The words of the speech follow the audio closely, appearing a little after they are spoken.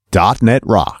.NET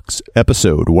Rocks,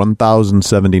 episode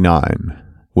 1079,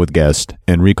 with guest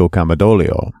Enrico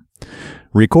Campidoglio.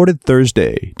 Recorded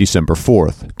Thursday, December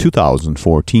 4th,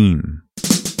 2014.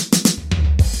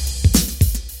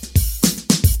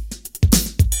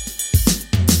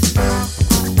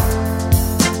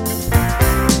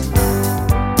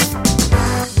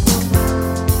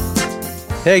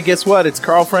 Hey, guess what? It's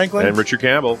Carl Franklin. And Richard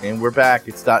Campbell. And we're back.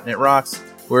 It's .NET Rocks.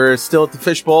 We're still at the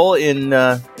Fishbowl in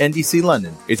NDC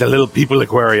London. It's a little people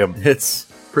aquarium. It's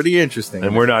pretty interesting.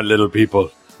 And we're not little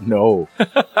people. No.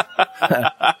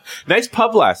 Nice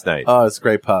pub last night. Oh, it's a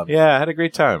great pub. Yeah, I had a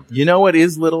great time. You know what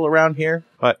is little around here?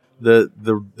 What?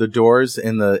 The doors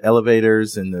and the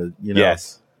elevators and the,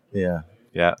 Yes. Yeah.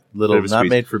 Yeah. Little, not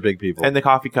made for big people. And the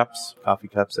coffee cups. Coffee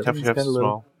cups. Coffee cups are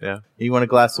small. Yeah. You want a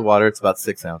glass of water, it's about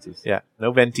 6 ounces. Yeah.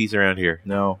 No venties around here.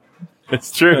 No.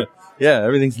 It's true. Yeah,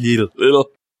 everything's Little.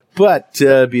 But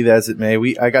be that as it may,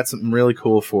 I got something really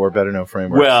cool for Better Know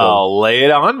Framework. Well, so lay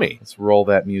it on me. let's roll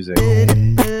that music.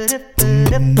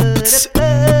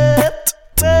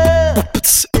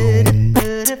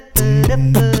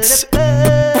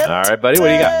 All right, buddy. What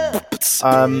do you got?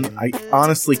 I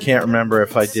honestly can't remember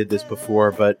if I did this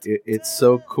before, but it's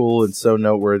so cool and so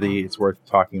noteworthy. It's worth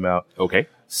talking about. Okay.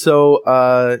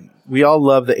 So we all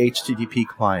love the HTTP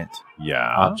client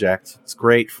Yeah. object. It's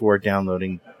great for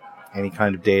downloading any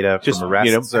kind of data from a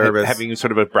REST service. Having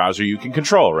sort of a browser you can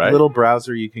control, right? A little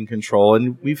browser you can control.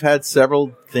 And we've had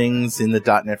several things in the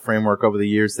 .NET framework over the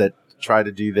years that try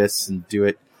to do this and do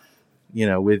it,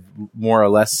 with more or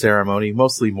less ceremony,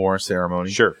 mostly more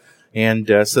ceremony. Sure. And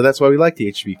so that's why we like the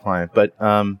HTTP client. But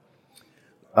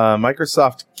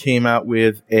Microsoft came out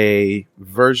with a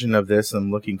version of this.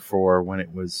 I'm looking for when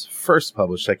it was first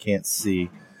published. I can't see.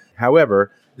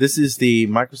 However, this is the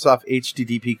Microsoft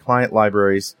HTTP client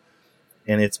libraries,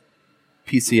 and it's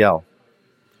PCL.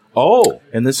 Oh.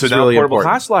 And this So is now really portable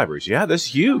important. class libraries. Yeah,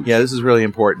 that's huge. Yeah, this is really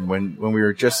important. When we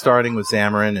were just starting with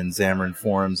Xamarin and Xamarin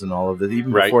Forums and all of this,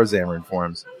 even Right. before Xamarin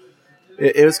Forums,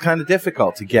 it was kind of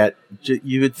difficult to get.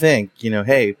 You would think,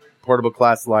 hey, portable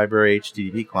class library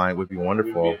HTTP client would be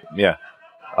wonderful. Yeah.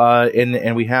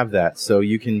 And we have that. So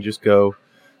you can just go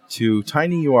to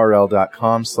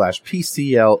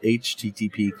tinyurl.com/PCL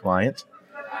HTTP client.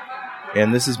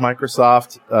 And this is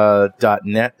Microsoft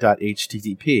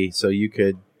 .net.http. So you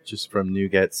could just from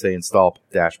NuGet say install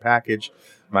 -package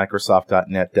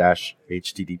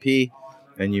Microsoft.net-HTTP,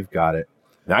 and you've got it.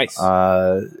 Nice.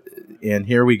 And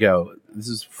here we go. This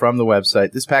is from the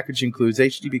website. This package includes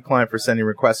HTTP client for sending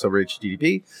requests over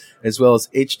HTTP, as well as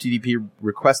HTTP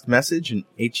request message and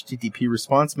HTTP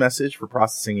response message for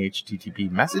processing HTTP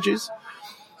messages.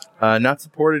 Not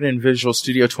supported in Visual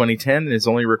Studio 2010 and is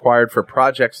only required for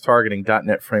projects targeting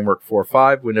 .NET Framework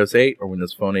 4.5, Windows 8, or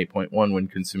Windows Phone 8.1 when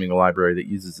consuming a library that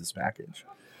uses this package.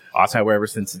 Awesome. However,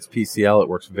 since it's PCL, it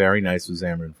works very nice with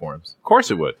Xamarin Forms. Of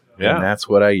course it would. Yeah. And that's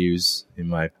what I use in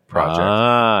my project.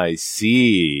 Ah, I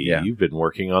see. Yeah. You've been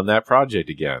working on that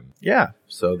project again. Yeah,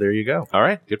 so there you go. All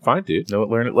right. Good find, dude. Know it,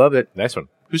 learn it, love it. Nice one.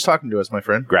 Who's talking to us, my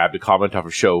friend? Grabbed a comment off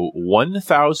of show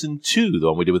 1002, the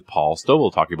one we did with Paul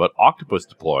Stovall, talking about Octopus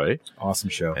Deploy. Awesome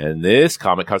show. And this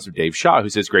comment comes from Dave Shaw, who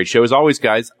says, great show as always,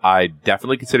 guys. I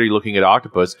definitely consider looking at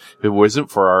Octopus if it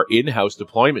wasn't for our in-house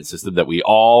deployment system that we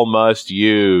all must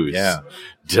use. Yeah.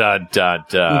 Dun, dun,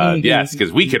 dun. Yes,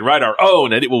 because we can write our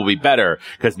own and it will be better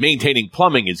because maintaining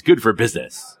plumbing is good for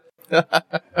business.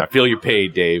 I feel you're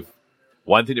paid, Dave.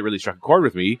 One thing that really struck a chord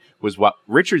with me was what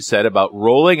Richard said about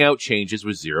rolling out changes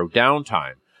with zero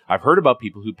downtime. I've heard about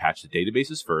people who patch the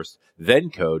databases first, then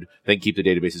code, then keep the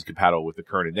databases compatible with the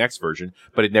current and next version,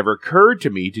 but it never occurred to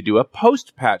me to do a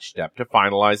post-patch step to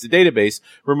finalize the database,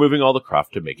 removing all the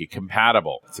cruft to make it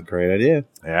compatible. That's a great idea.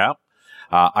 Yeah.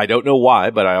 I don't know why,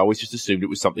 but I always just assumed it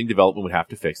was something development would have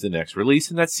to fix the next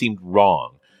release, and that seemed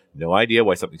wrong. No idea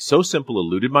why something so simple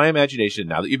eluded my imagination.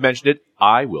 Now that you've mentioned it,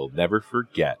 I will never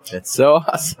forget. It's so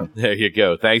awesome. There you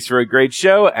go. Thanks for a great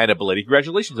show, and a belated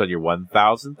congratulations on your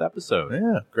 1,000th episode.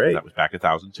 Yeah, great. That was back in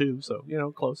 1,002, so,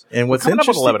 close. And what's We're coming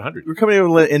interesting, up on 1,100. we're coming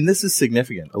up, and this is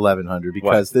significant, 1,100,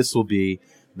 because this will be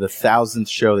the 1,000th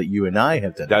show that you and I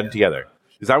have done together.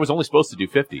 Because I was only supposed to do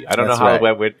 50. I don't That's know how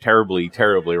right. it went terribly,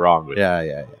 terribly wrong with it.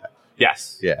 Yeah.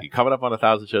 Yes. Yeah. You're coming up on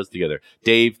 1,000 shows together.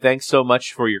 Dave, thanks so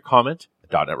much for your comment.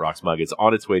 .NET Rocks mug is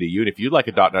on its way to you. And if you'd like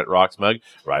a .NET Rocks mug,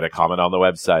 write a comment on the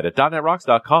website at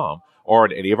 .NETRocks.com or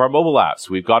on any of our mobile apps.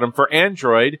 We've got them for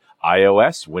Android,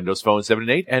 iOS, Windows Phone 7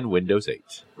 and 8, and Windows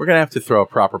 8. We're going to have to throw a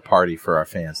proper party for our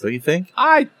fans, don't you think?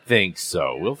 I think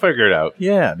so. We'll figure it out.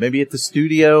 Yeah, maybe at the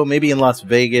studio, maybe in Las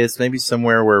Vegas, maybe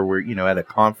somewhere where we're, at a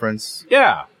conference.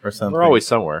 Yeah. Or something. We're always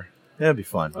somewhere. That'd be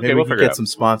fun. Okay, Maybe we'll we could figure it get out. some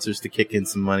sponsors to kick in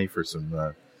some money for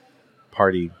some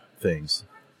party things,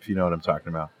 if you know what I'm talking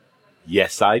about.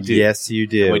 Yes, I do. Yes, you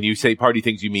do. When you say party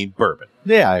things, you mean bourbon.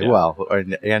 Yeah. Well,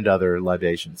 and other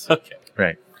libations. Okay.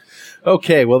 Right.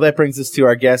 Okay, well, that brings us to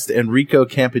our guest, Enrico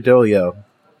Campidoglio.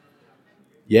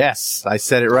 Yes, I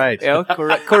said it right. Yeah,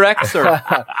 correct, sir.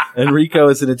 Enrico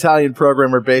is an Italian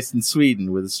programmer based in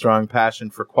Sweden with a strong passion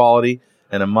for quality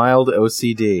and a mild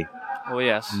OCD. Oh,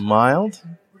 yes. Mild?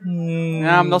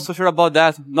 Yeah, I'm not so sure about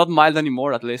that. Not mild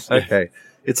anymore, at least. Okay.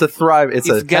 It's a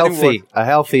healthy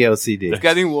OCD. It's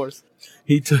getting worse.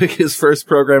 He took his first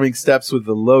programming steps with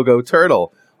the logo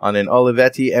turtle on an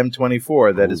Olivetti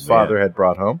M24 that his father had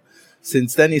brought home.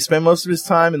 Since then, he spent most of his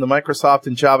time in the Microsoft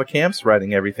and Java camps,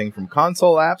 writing everything from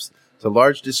console apps to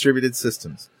large distributed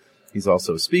systems. He's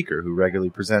also a speaker who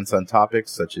regularly presents on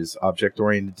topics such as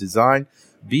object-oriented design,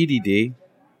 BDD,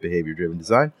 behavior-driven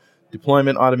design,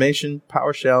 deployment automation,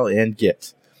 PowerShell, and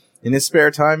Git. In his spare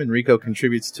time, Enrico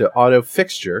contributes to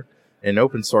AutoFixture, an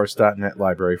open-source .NET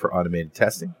library for automated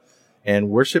testing, and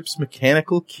worships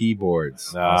mechanical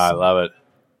keyboards. I love it.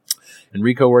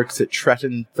 Enrico works at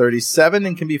Tretton37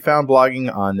 and can be found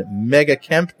blogging on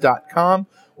megacamp.com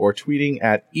or tweeting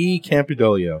at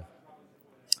eCampidoglio.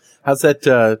 How's that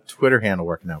Twitter handle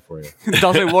working out for you? It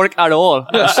doesn't work at all.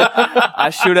 I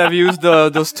should have used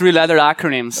those 3-letter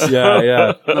acronyms.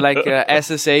 Yeah. Like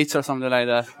SSH or something like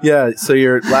that. Yeah, so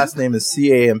your last name is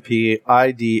Campidoglio,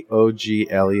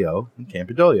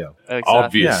 Campidoglio. Exactly.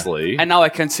 Obviously. And now I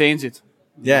can change it.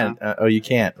 Yeah, you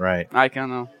can't, right. I can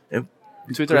now.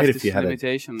 Twitter Great has if this you had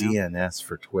limitation. a DNS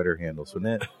for Twitter handles,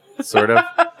 wouldn't it? Sort of.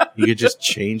 You could just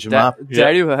change them up.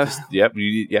 There you have. Yep.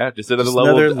 Just another Just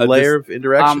level. another layer of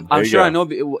indirection. I'm sure I know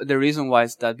the reason why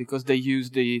is that because they use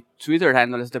the Twitter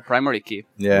handle as the primary key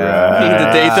in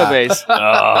the database.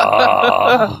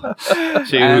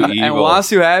 Too and evil.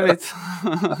 once you have it,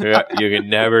 You can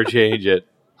never change it.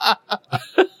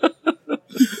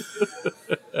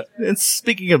 And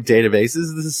speaking of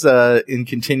databases, this is in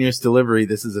continuous delivery.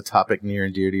 This is a topic near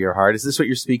and dear to your heart. Is this what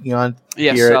you're speaking on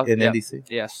here in NDC?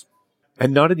 Yes.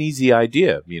 And not an easy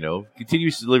idea,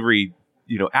 Continuous delivery,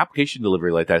 application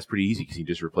delivery like that is pretty easy because you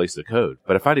just replace the code.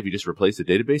 But I find if you just replace the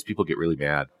database, people get really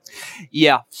mad.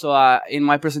 Yeah. So in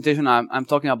my presentation, I'm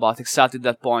talking about exactly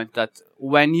that point, that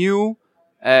when you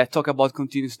talk about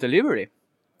continuous delivery,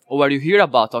 or when you hear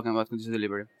about talking about continuous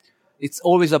delivery, it's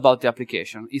always about the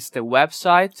application. It's the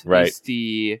website. Right. It's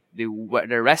the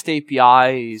REST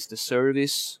API. It's the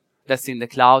service that's in the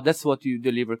cloud. That's what you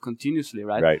deliver continuously,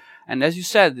 right? Right. And as you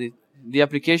said, the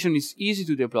application is easy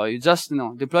to deploy. You just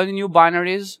deploy the new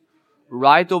binaries,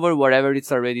 write over wherever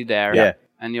it's already there,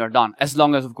 and you're done. As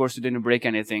long as, of course, you didn't break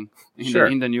anything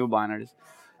in the new binaries.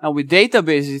 Now with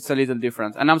databases, it's a little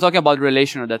different, and I'm talking about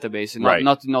relational databases,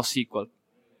 not NoSQL.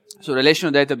 So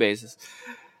relational databases,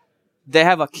 they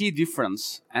have a key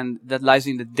difference, and that lies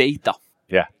in the data.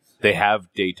 Yeah. They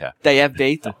have data. They have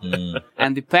data.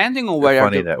 And depending on where you're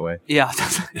funny that way. Yeah.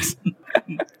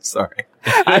 Sorry.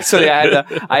 Actually,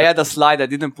 I had a slide. I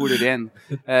didn't put it in.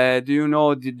 Do you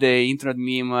know the internet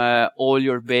meme, all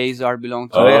your base belong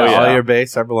to us? All your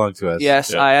base belong to us.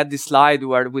 Yes, I had this slide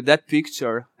where with that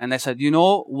picture, and I said,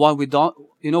 what we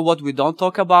don't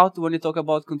talk about when you talk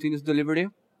about continuous delivery?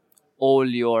 All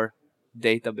your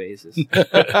databases.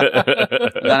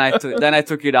 then I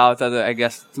took it out as I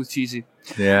guess too cheesy.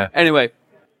 Yeah. Anyway,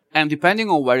 and depending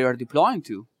on where you're deploying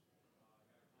to,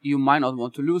 you might not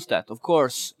want to lose that. Of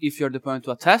course, if you're deploying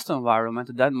to a test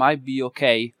environment, that might be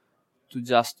okay to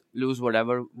just lose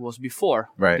whatever was before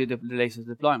the latest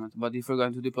deployment. But if you're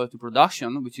going to deploy to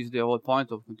production, which is the whole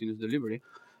point of continuous delivery,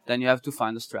 then you have to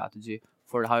find a strategy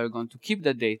for how you're going to keep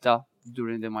the data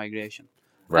during the migration.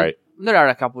 Right. And there are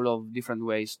a couple of different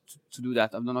ways to do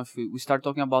that. I don't know if we start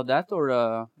talking about that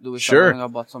or do we start talking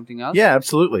about something else? Yeah,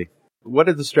 absolutely. What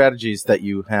are the strategies that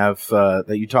you have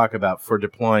that you talk about for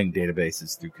deploying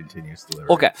databases through continuous delivery?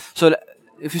 Okay, so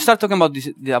if you start talking about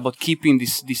about keeping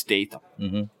this data,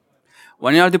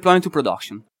 when you are deploying to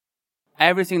production,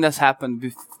 everything that's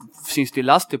happened since the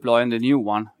last deploy and the new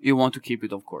one, you want to keep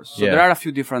it, of course. So there are a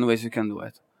few different ways you can do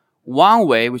it. One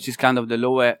way, which is kind of the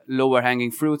lower hanging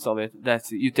fruits of it,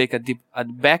 that you take a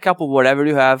backup of whatever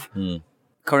you have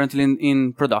currently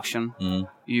in production.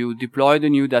 You deploy the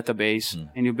new database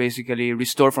and you basically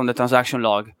restore from the transaction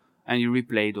log and you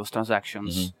replay those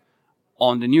transactions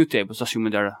on the new tables,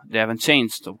 assuming they haven't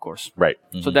changed, of course. Right.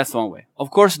 So that's one way.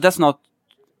 Of course, that's not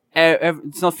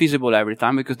it's not feasible every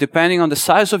time because depending on the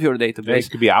size of your database,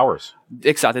 it could be hours.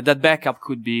 Exactly, that backup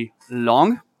could be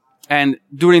long. And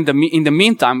in the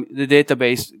meantime, the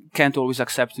database can't always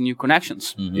accept new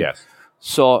connections. Yes.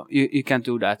 So you can't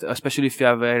do that, especially if you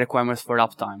have requirements for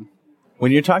uptime.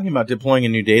 When you're talking about deploying a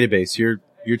new database, you're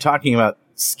you're talking about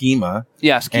schema.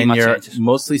 Yeah, schema and you're changes.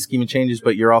 mostly schema changes,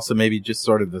 but you're also maybe just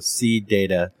sort of the seed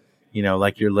data,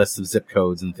 like your list of zip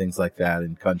codes and things like that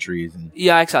in countries. And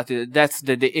Yeah, exactly. That's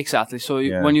exactly. So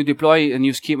when you deploy a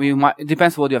new schema, it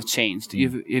depends what you have changed.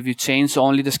 If you change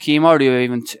only the schema, or you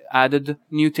even added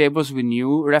new tables with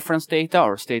new reference data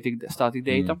or static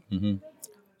data. Mm-hmm.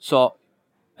 So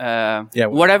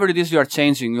whatever it is you are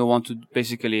changing, you want to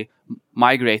basically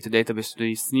migrate the database to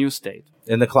this new state.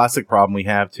 And the classic problem we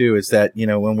have too is that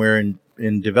when we're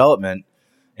in development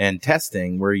and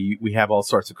testing, where we have all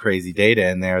sorts of crazy data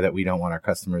in there that we don't want our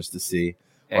customers to see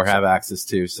or have access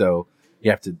to. So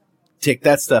you have to take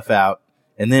that stuff out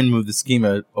and then move the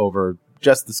schema over,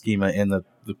 just the schema in the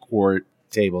core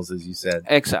tables, as you said.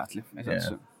 Exactly.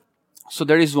 So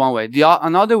there is one way.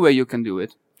 Another way you can do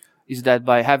it is that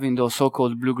by having those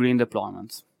so-called blue-green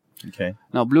deployments. Okay.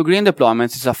 Now, blue-green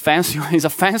deployments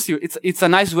it's a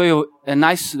nice way a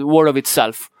nice word of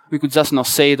itself. We could just not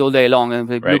say it all day long, and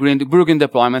blue-green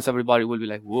deployments, everybody will be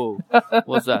like, whoa,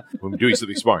 what's that? We're doing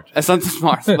something smart. Something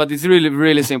smart, but it's really,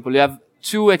 really simple. You have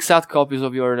two exact copies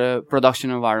of your production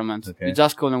environment. Okay. You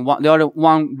just call them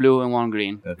one blue and one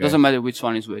green. Okay. Doesn't matter which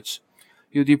one is which.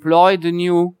 You deploy the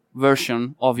new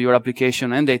version of your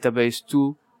application and database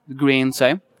to green,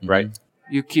 say. Right.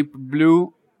 You keep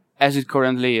blue as it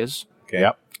currently is. Okay.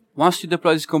 Yep. Once you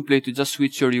deploy this complete, you just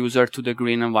switch your user to the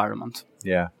green environment.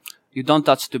 Yeah. You don't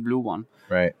touch the blue one.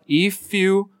 Right. If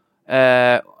you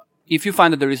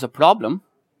find that there is a problem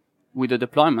with the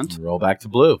deployment, Roll back to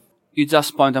blue. you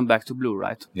just point them back to blue,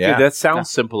 right? Yeah. That sounds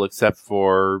simple, except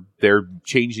for they're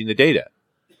changing the data.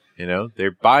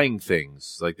 They're buying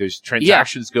things. Like there's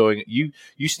transactions going.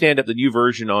 You stand up the new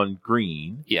version on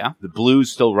green. Yeah. The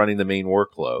blue's still running the main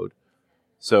workload.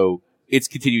 So it's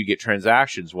continuing to get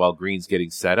transactions while green's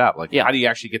getting set up. Like, how do you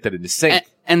actually get that into sync?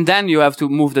 And then you have to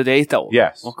move the data over.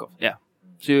 Yes. Okay. Yeah.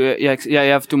 So you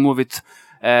have to move it.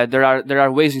 There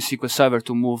are ways in SQL Server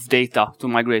to move data to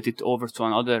migrate it over to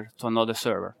another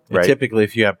server. And Right. typically,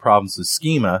 if you have problems with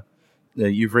schema,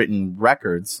 you've written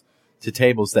records to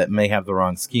tables that may have the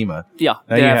wrong schema. Yeah.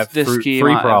 Now you have the free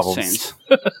schema problems. changed.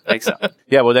 Exactly.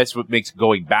 Yeah, well, that's what makes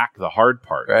going back the hard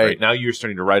part. Right. Now you're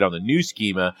starting to write on the new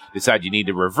schema, decide you need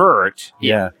to revert.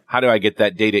 Yeah. How do I get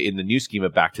that data in the new schema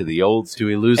back to the old? Do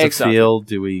we lose Exactly. a field?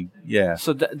 Do we? Yeah.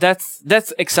 So that's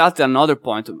exactly another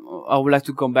point. I would like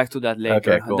to come back to that later.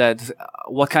 Okay, cool. That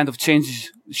what kind of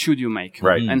changes should you make,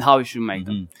 Right. and how you should make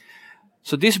them.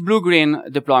 So these blue-green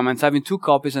deployments, having two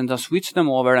copies and just switch them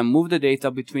over and move the data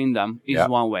between them is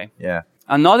one way. Yeah.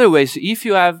 Another way is if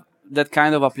you have that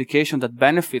kind of application that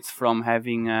benefits from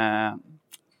having an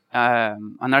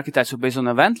architecture based on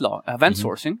event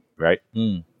sourcing. Right.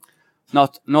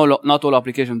 Not all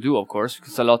applications do, of course, because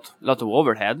it's a lot of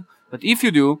overhead. But if you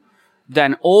do,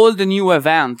 then all the new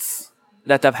events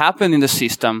that have happened in the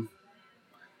system,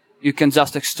 you can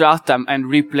just extract them and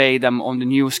replay them on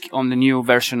the new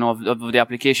version of the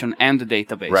application and the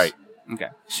database. Right. Okay.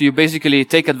 So you basically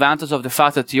take advantage of the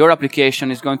fact that your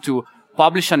application is going to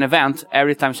publish an event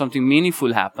every time something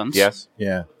meaningful happens. Yes.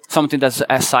 Yeah. Something that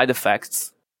has side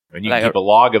effects. And you can keep a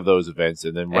log of those events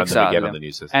and then run them Exactly. again on the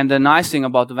new system. And the nice thing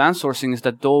about event sourcing is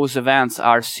that those events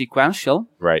are sequential.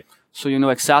 Right. So you know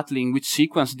exactly in which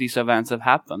sequence these events have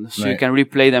happened. So you Right. can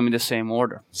replay them in the same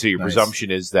order. So your Nice. presumption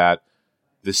is that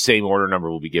the same order number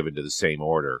will be given to the same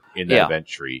order in the event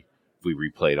tree if we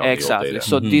replay it on the old Exactly. data.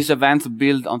 So these events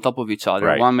build on top of each other.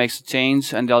 Right. One makes a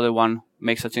change and the other one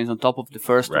makes a change on top of the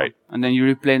first Right. one. And then you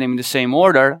replay them in the same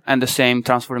order and the same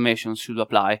transformations should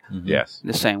apply Yes.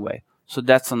 the same way. So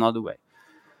that's another way.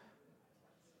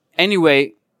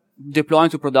 Anyway,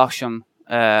 deploying to production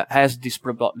has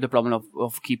the problem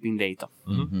of keeping data.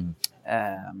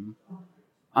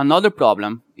 Another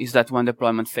problem is that when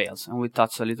deployment fails, and we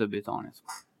touched a little bit on it.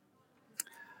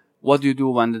 What do you do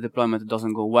when the deployment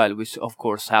doesn't go well, which of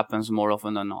course happens more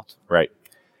often than not? Right.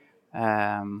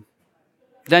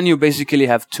 Then you basically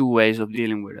have two ways of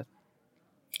dealing with it.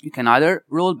 You can either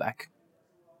roll back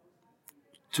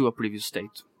to a previous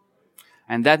state.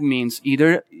 And that means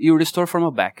either you restore from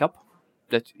a backup,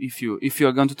 that if you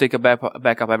are going to take a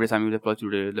backup every time you deploy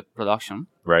to the production,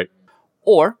 Right.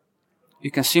 or you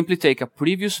can simply take a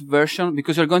previous version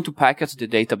because you're going to package the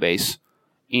database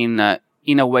in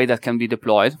a way that can be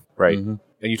deployed. Right. And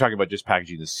you're talking about just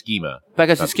packaging the schema.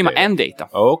 Package the not schema data. and data.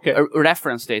 Oh, okay.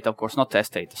 Reference data, of course, not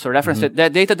test data. So reference data,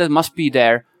 that data that must be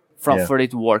there for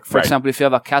it to work. For Right. example, if you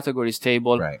have a categories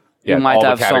table, Right. you Yeah, might all the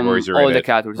have categories are all in the it.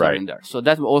 categories are Right. in there. So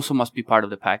that also must be part of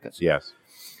the package. Yes.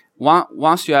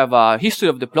 Once you have a history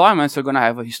of deployments, you're going to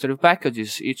have a history of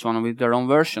packages, each one with their own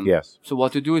version. Yes. So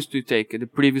what you do is to take the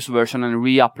previous version and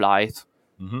reapply it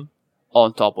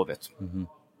on top of it.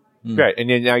 Right, and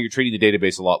then now you're treating the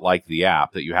database a lot like the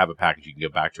app, that you have a package you can go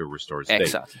back to a restored state.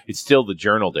 Exactly. It's still the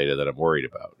journal data that I'm worried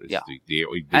about. It's the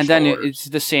And then orders. it's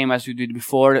the same as you did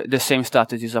before. The same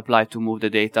strategies apply to move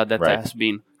the data that has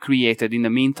been created in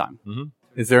the meantime.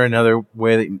 Is there another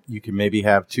way that you can maybe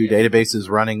have two databases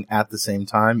running at the same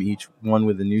time, each one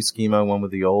with the new schema, one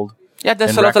with the old? Yeah,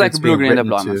 that's and a lot of like records being blue-green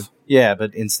written deployments. Yeah,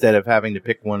 but instead of having to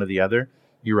pick one or the other,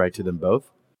 you write to them both?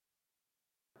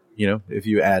 You know, if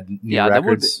you add new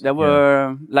records. There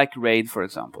were like RAID, for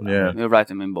example. Yeah. You write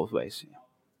them in both ways.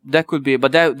 That could be,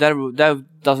 but that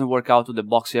doesn't work out of the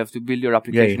box. You have to build your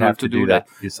application you have to do that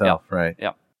yourself, right?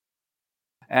 Yeah.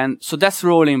 And so that's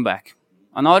rolling back.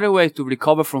 Another way to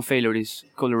recover from failure is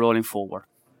called rolling forward.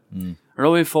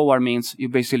 Rolling forward means you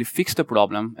basically fix the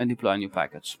problem and deploy a new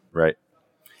package. Right.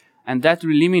 And that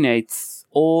eliminates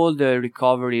all the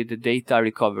recovery, the data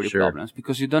recovery problems,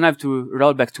 because you don't have to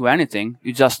roll back to anything.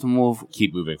 You just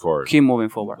keep moving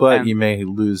forward. But and you may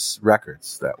lose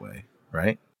records that way,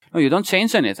 right? No, you don't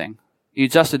change anything. You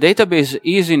just, the database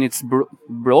is in its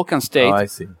broken state. Oh, I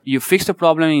see. You fix the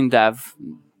problem in dev.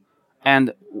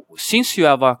 And since you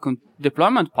have a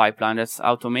deployment pipeline that's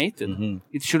automated,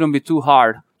 it shouldn't be too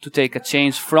hard to take a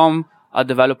change from a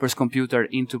developer's computer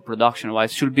into production. Right?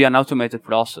 It should be an automated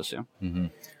process. Yeah?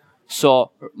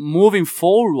 So moving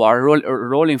forward,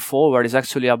 rolling forward is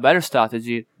actually a better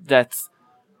strategy that's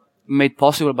made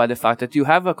possible by the fact that you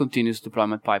have a continuous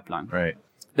deployment pipeline. Right.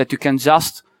 That you can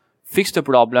just fix the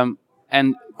problem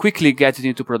and quickly get it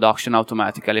into production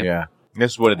automatically. Yeah.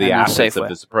 This is one of the And assets safe of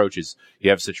this approach is you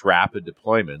have such rapid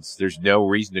deployments. There's no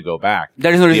reason to go back.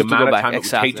 There is no reason to The go amount of back. time it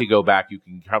would take to go back, you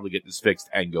can probably get this fixed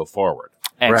and go forward.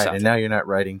 Exactly. Right, and now you're not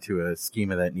writing to a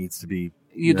schema that needs to be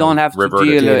You don't have to reverted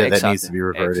deal data exactly. that needs to be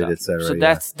reverted, etc. So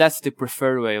that's the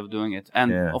preferred way of doing it.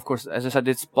 And Yeah. of course, as I said,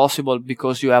 it's possible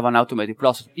because you have an automated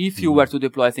process. If you were to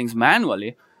deploy things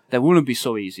manually, that wouldn't be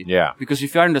so easy. Yeah. Because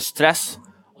if you're in the stress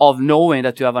of knowing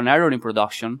that you have an error in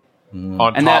production,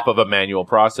 On And top that- of a manual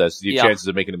process, the Yeah. chances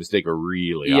of making a mistake are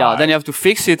really high. then you have to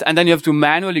fix it, and then you have to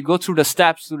manually go through the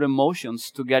steps, through the motions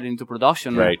to get into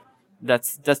production. Right.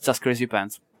 That's just crazy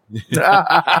pants.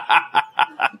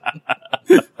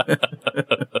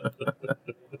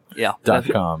 Yeah.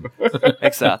 .com.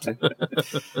 Exactly.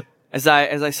 As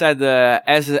I said,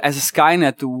 as a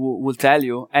Skynet will tell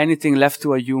you, anything left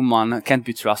to a human can't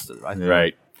be trusted, right?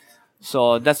 Right.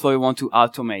 So that's why we want to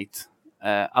automate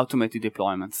the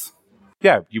deployments.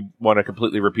 Yeah, you want a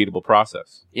completely repeatable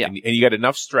process. Yeah. And you got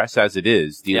enough stress as it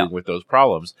is dealing with those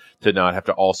problems to not have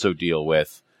to also deal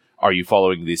with, are you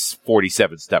following this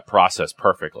 47-step process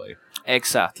perfectly?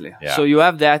 Exactly. Yeah. So you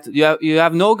have that. You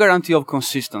have no guarantee of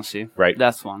consistency. Right.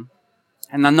 That's one.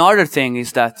 And another thing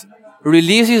is that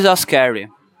releases are scary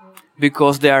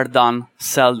because they are done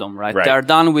seldom, right? Right. They are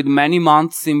done with many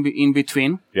months in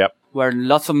between. Yep. Where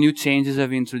lots of new changes have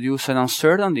been introduced and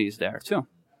uncertainty is there too.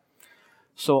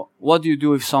 So what do you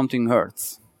do if something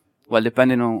hurts? Well,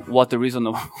 depending on what the reason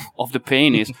of the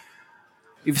pain is.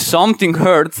 If something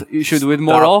hurts, you should do it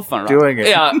more often, right? doing it.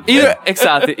 Yeah,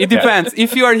 exactly. It depends.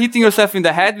 If you are hitting yourself in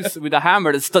the head with a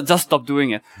hammer, just stop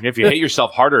doing it. If you hit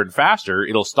yourself harder and faster,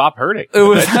 it'll stop hurting.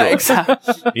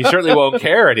 Exactly. You certainly won't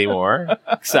care anymore.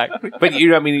 Exactly. But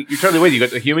you're totally with you. You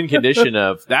got the human condition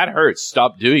of that hurts,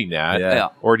 stop doing that. Yeah.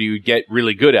 Or do you get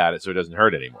really good at it so it doesn't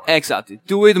hurt anymore? Exactly.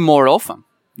 Do it more often.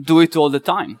 Do it all the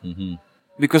time. Mm-hmm.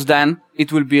 Because then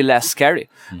it will be less scary.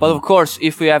 But of course,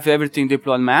 if we have everything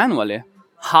deployed manually,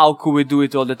 how could we do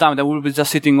it all the time? Then we'll be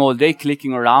just sitting all day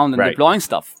clicking around and Right. deploying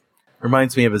stuff.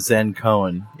 Reminds me of a Zen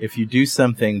koan. If you do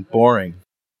something boring,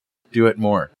 do it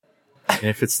more. And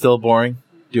if it's still boring,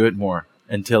 do it more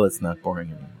until it's not boring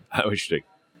anymore. I wish to.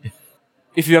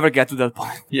 If you ever get to that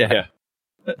point. Yeah.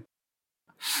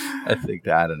 I think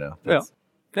that, I don't know. That's-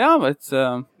 Yeah, but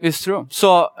it's true.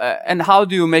 So, and how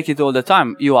do you make it all the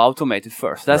time? You automate it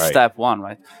first. That's Right. step one,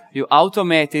 right? You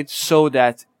automate it so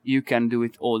that you can do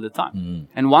it all the time.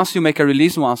 And once you make a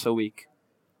release once a week,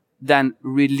 then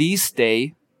release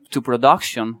day to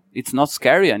production, it's not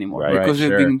scary anymore Right. because Right,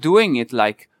 you've sure. been doing it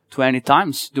like 20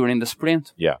 times during the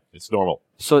sprint. Yeah, it's normal.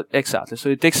 So exactly. So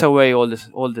it takes away all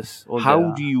How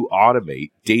do you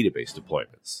automate database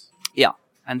deployments? Yeah,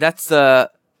 and that's a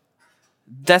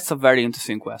very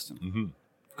interesting question.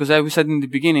 Because as we said in the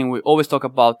beginning, we always talk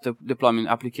about the deployment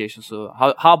application. So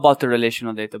how about the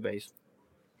relational database?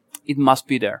 It must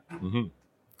be there.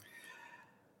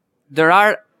 There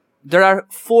are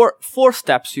four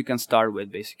steps you can start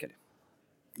with, basically.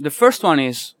 The first one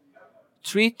is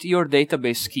treat your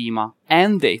database schema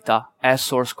and data as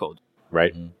source code.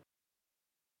 Right?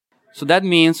 So that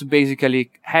means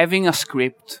basically having a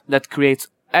script that creates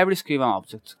every schema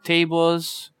object,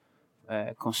 tables,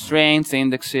 constraints,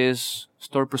 indexes,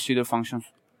 store procedure functions,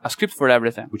 a script for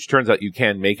everything. Which turns out you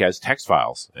can make as text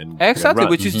files. And Exactly,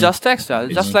 run. which is just text,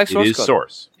 just like source It is code.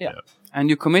 source. Yeah. And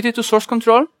you commit it to source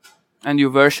control, and you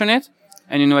version it,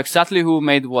 and you know exactly who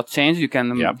made what change. You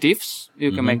can diffs.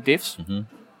 You can make diffs.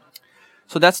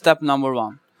 So that's step number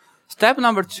 1. Step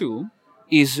number 2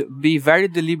 is be very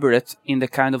deliberate in the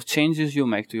kind of changes you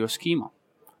make to your schema.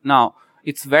 Now,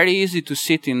 it's very easy to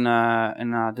sit in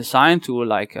a design tool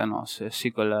like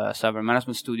SQL Server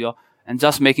Management Studio and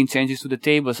just making changes to the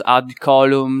tables, add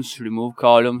columns, remove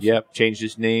columns. Yep, change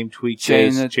this name, tweak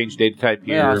this, change data type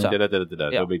here,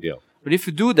 no big deal. But if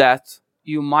you do that,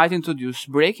 you might introduce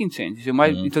breaking changes. You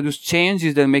might introduce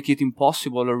changes that make it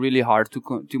impossible or really hard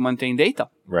to maintain data.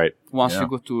 Right. Once you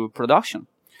go to production.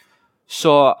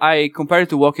 So I compare it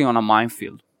to walking on a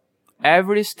minefield.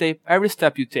 Every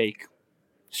step you take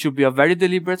should be a very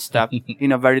deliberate step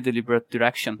in a very deliberate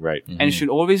direction. Right. And you should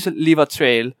always leave a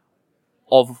trail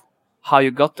of how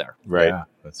you got there. Right. Yeah,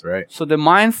 that's right. So the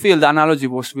minefield analogy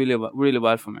works really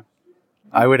well for me.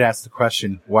 I would ask the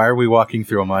question, why are we walking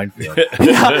through a minefield?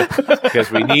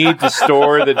 Because we need to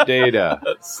store the data.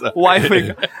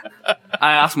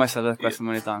 I ask myself that question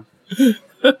many times.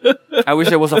 I wish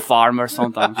I was a farmer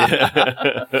sometimes.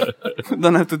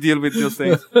 Don't have to deal with those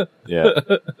things. Yeah.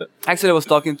 Actually, I was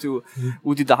talking to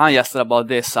Uti Dahan yesterday about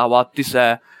this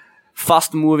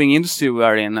fast-moving industry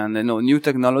we're in, and new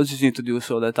technologies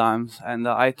introduced all the time. And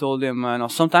I told him,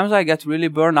 sometimes I get really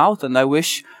burned out, and I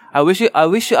wish I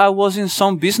was in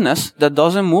some business that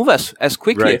doesn't move as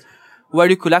quickly, where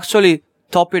you could actually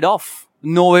top it off,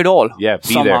 know it all. Yeah,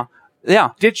 be there. Yeah,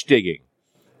 ditch digging.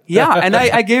 Yeah, and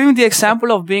I gave him the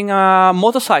example of being a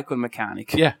motorcycle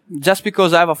mechanic. Yeah. Just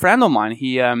because I have a friend of mine,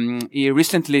 he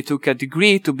recently took a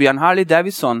degree to be an Harley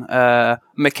Davidson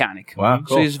mechanic. Wow,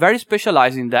 cool. So he's very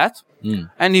specialized in that,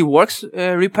 and he works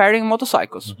repairing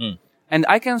motorcycles. And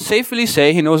I can safely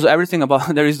say he knows everything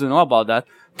there is to know about that.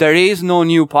 There is no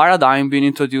new paradigm being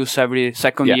introduced every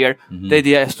second year. The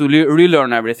idea is to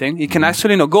relearn everything. He can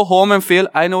actually go home and feel,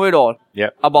 I know it all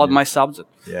about my subject.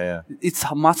 Yeah. It's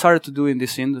much harder to do in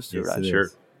this industry, right? Sure.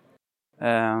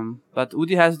 But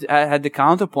Udi had the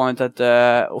counterpoint that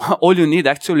all you need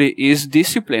actually is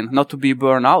discipline, not to be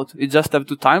burned out. You just have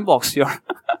to time box your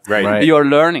your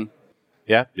learning.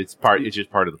 Yeah, it's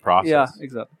just part of the process. Yeah,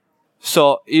 exactly.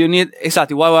 So you need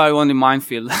why were I on the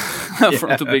minefield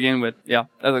to begin with? Yeah,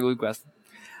 that's a good question.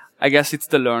 I guess it's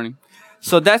the learning.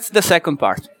 So that's the second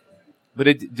part. But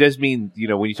it does mean,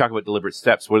 when you talk about deliberate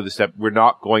steps, what are the steps?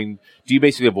 Do you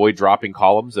basically avoid dropping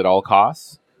columns at all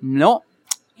costs? No,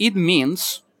 it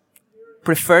means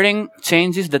preferring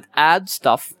changes that add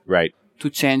stuff to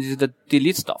changes that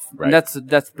delete stuff. Right. And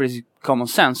that's pretty common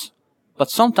sense. But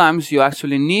sometimes you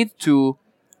actually need to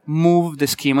move the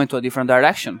schema into a different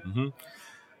direction.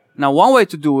 Now, one way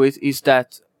to do it is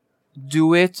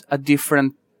do it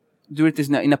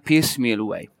in a piecemeal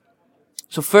way.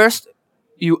 So first,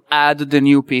 you add the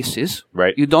new pieces.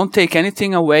 Right. You don't take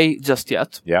anything away just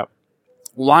yet. Yeah.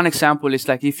 One example is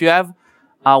like if you have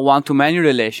a one-to-many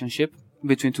relationship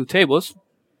between two tables,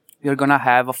 you're going to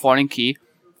have a foreign key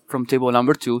from table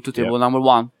number 2 to table number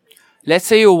 1. Let's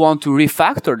say you want to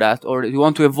refactor that, or you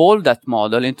want to evolve that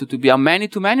model to be a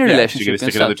many-to-many relationship. So you're going to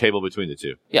stick another table between the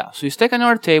two. Yeah, so you stick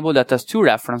another table that has 2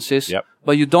 references,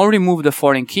 but you don't remove the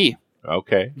foreign key of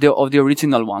the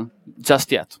original one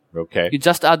just yet. Okay. You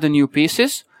just add the new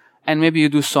pieces, and maybe you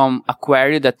do a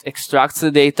query that extracts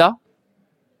the data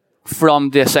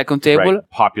from the second table,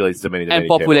 populates the many-to-many and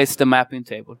populates the mapping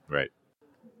table. Right.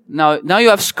 Now you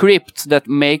have scripts that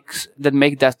make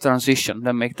that transition,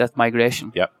 that make that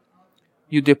migration. Yep.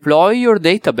 You deploy your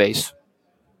database,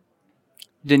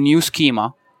 the new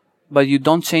schema, but you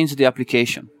don't change the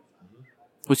application.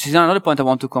 Which is another point I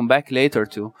want to come back later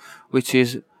to, which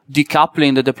is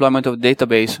decoupling the deployment of the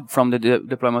database from the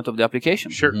deployment of the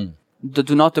application. Sure.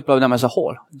 Do not deploy them as a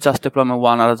whole. Just deploy them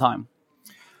one at a time.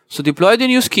 So deploy the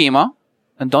new schema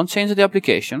and don't change the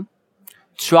application.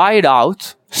 Try it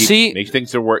out. Make things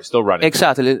still running.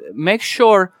 Exactly. Make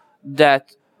sure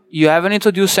that you haven't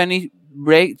introduced any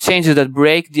changes that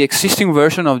break the existing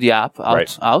version of the app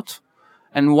out.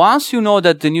 And once you know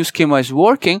that the new schema is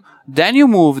working, then you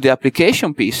move the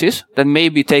application pieces that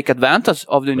maybe take advantage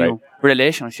of the new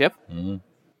relationship.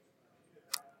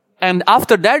 And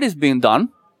after that is being done,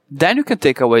 then you can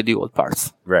take away the old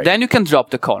parts. Right. Then you can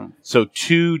drop the column. So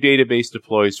 2 database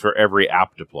deploys for every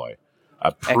app deploy.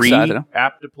 A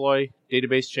pre-app deploy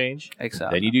database change.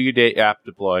 Exactly. Then you do your app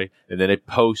deploy, and then a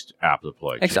post-app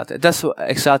deploy. Exactly. That's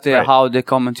exactly how the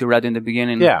comment you read in the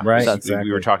beginning. Yeah, right. Exactly.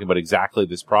 We were talking about exactly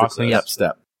this process. The cleanup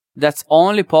step. That's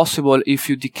only possible if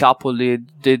you decouple the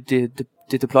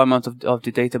deployment of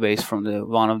the database from the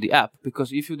one of the app.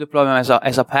 Because if you deploy them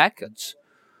as a package,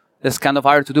 that's kind of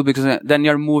hard to do because then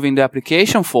you're moving the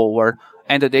application forward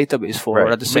and the database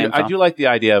forward at the same time. I do like the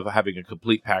idea of having a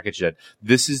complete package that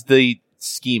this is the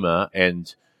schema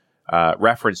and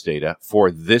reference data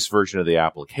for this version of the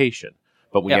application.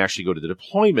 But when you actually go to the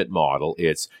deployment model,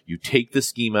 it's you take the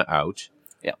schema out,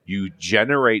 you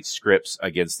generate scripts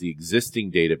against the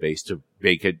existing database to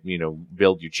make it,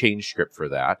 build your change script for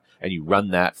that, and you run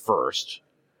that first,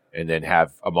 and then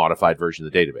have a modified version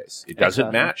of the database. It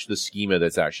doesn't match the schema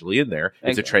that's actually in there.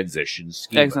 It's a transition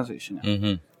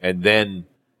schema. And then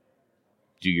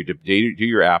do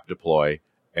your app deploy,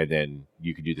 and then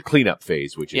you can do the cleanup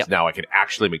phase, which is now I can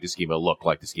actually make the schema look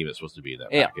like the schema that's supposed to be in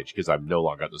that package because I've no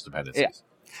longer got those dependencies.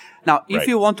 Now, if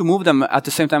you want to move them at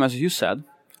the same time as you said,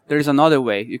 there is another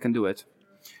way you can do it.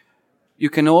 You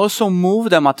can also move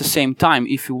them at the same time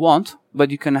if you want,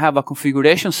 but you can have a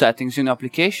configuration settings in the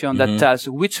application that tells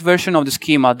which version of the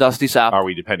schema does this app. Are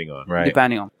we depending on?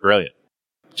 Depending on. Brilliant.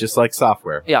 Just like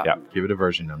software. Yeah. Give it a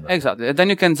version number. Exactly. And then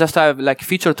you can just have like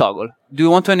feature toggle. Do you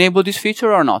want to enable this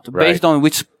feature or not? Based on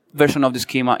which version of the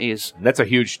schema is. And that's a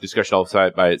huge discussion all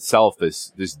by itself,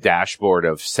 this dashboard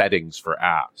of settings for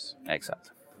apps.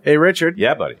 Exactly. Hey, Richard.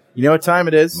 Yeah, buddy. You know what time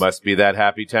it is? Must be that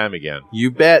happy time again. You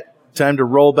bet. Time to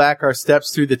roll back our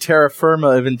steps through the terra firma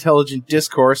of intelligent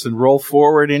discourse and roll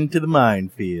forward into the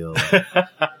minefield.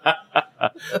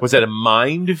 Was that a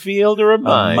minefield or a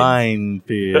mine? A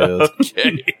minefield.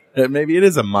 Okay. Maybe it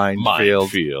is a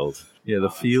minefield. Minefield. Yeah, the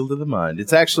field of the mind.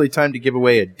 It's actually time to give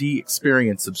away a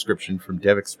D-Experience subscription from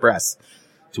DevExpress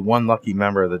to one lucky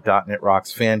member of the .NET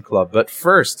Rocks fan club. But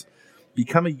first,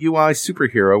 become a UI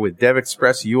superhero with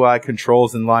DevExpress UI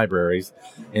controls and libraries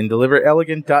and deliver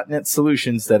elegant .NET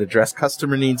solutions that address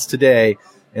customer needs today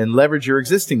and leverage your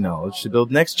existing knowledge to build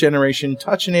next-generation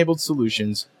touch-enabled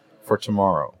solutions for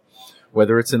tomorrow.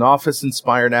 Whether it's an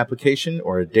Office-inspired application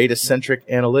or a data-centric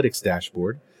analytics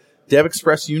dashboard,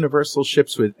 DevExpress Universal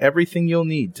ships with everything you'll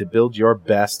need to build your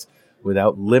best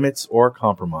without limits or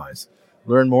compromise.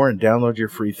 Learn more and download your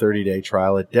free 30-day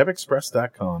trial at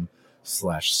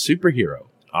devexpress.com/superhero.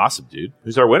 Awesome, dude.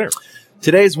 Who's our winner?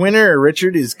 Today's winner,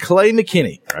 Richard, is Clay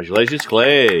McKinney. Congratulations,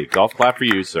 Clay. Golf clap for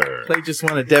you, sir. Clay just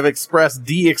won a DevExpress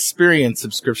D-Experience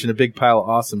subscription, a big pile of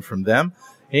awesome from them.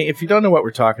 Hey, if you don't know what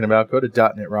we're talking about, go to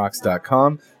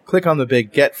 .NETRocks.com, click on the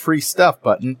big Get Free Stuff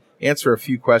button, answer a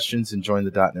few questions, and join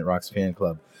the .NET Rocks fan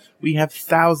club. We have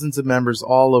thousands of members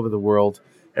all over the world.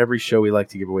 Every show we like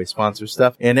to give away sponsor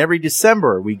stuff. And every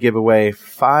December we give away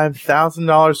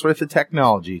 $5,000 worth of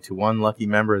technology to one lucky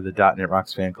member of the .NET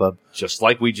Rocks fan club. Just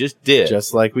like we just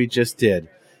did.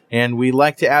 And we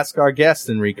like to ask our guests,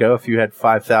 Enrico, if you had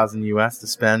 $5,000 US to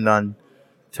spend on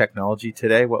technology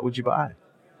today, what would you buy?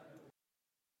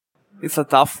 It's a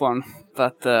tough one,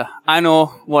 but I know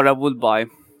what I would buy.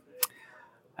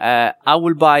 I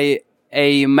will buy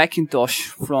a Macintosh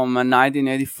from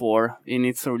 1984 in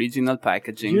its original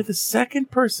packaging. You're the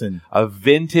second person. A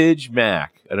vintage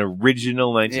Mac, an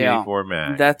original 1984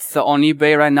 Mac. That's on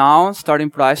eBay right now. Starting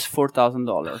price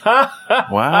 $4,000.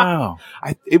 Wow!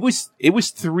 It was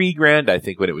 $3,000, I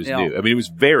think, when it was new. I mean, it was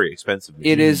very expensive.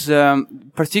 It is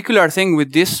particular thing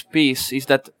with this piece is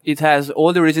that it has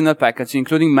all the original packaging,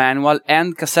 including manual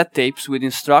and cassette tapes with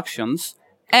instructions,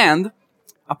 and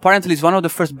apparently it's one of the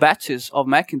first batches of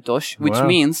Macintosh, which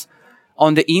means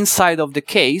on the inside of the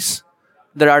case,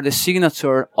 there are the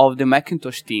signature of the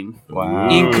Macintosh team,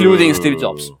 including Steve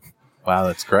Jobs. Wow,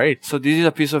 that's great. So this is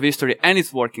a piece of history, and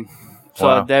it's working.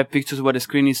 So there are pictures where the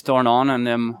screen is turned on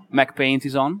and Mac Paint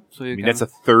is on. So that's a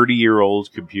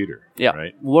 30-year-old computer,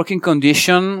 right? Working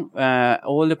condition,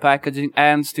 all the packaging,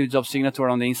 and Steve Jobs' signature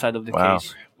on the inside of the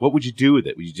case. What would you do with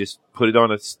it? Would you just put it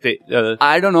on a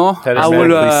I don't know. I will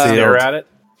stare at it.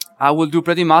 I will do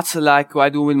pretty much like I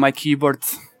do with my keyboard.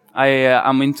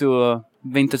 I'm into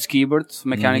vintage keyboards,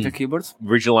 mechanical keyboards.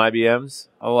 Original IBMs?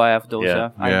 Oh, I have those,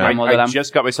 I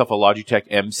just got myself a Logitech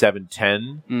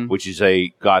M710, which is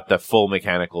got the full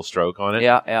mechanical stroke on it.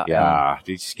 Yeah.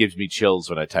 It just gives me chills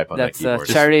when I type on that keyboard.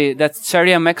 That's Cherry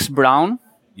MX Brown.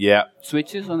 Yeah.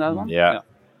 Switches on that one? Yeah.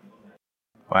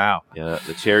 Wow. Yeah,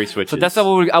 the cherry switches. So that's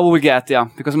what I will get,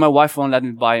 because my wife won't let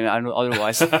me buy it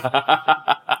otherwise.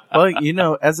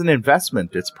 Well, as an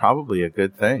investment, it's probably a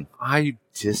good thing. I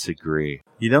disagree.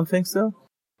 You don't think so?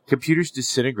 Computers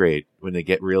disintegrate when they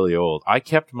get really old. I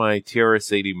kept my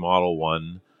TRS-80 Model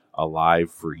 1 alive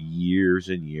for years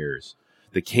and years.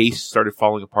 the case started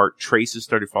falling apart, traces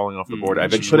started falling off the board. I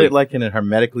Put eventually it like in a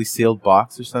hermetically sealed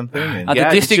box or something. And The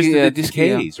it's disc- just the disc-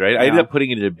 case, right? I yeah. ended up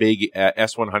putting it in a big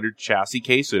S100 chassis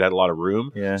case, so it had a lot of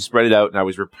room. Yeah. Spread it out, and I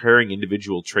was repairing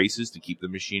individual traces to keep the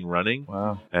machine running.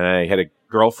 Wow. And I had a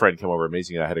girlfriend come over.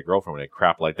 Amazing, I had a girlfriend when I had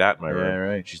crap like that in my room.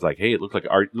 Right. She's like, "Hey, it looks like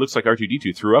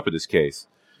R2D2 threw up in this case,"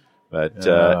 but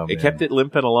Oh, it man. kept it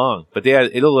limping along. But yeah,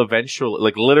 it'll eventually,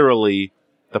 like literally,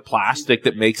 the plastic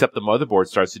that makes up the motherboard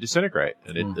starts to disintegrate,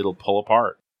 and it'll pull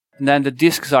apart. And then the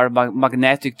discs are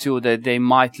magnetic too, that they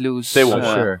might lose. They won't.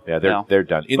 Sure. Yeah, they're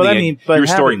done. In But the I end, mean, but you're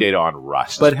storing having- data on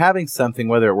rust. But having something,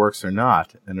 whether it works or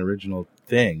not, an original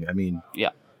thing, I mean, Yeah.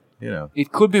 you know,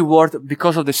 It could be worth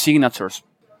because of the signatures.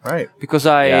 right. Because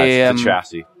it's a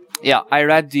chassis. I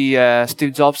read the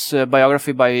Steve Jobs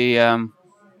biography by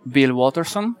Bill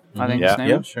Watterson, I think his name.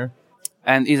 Yeah, sure.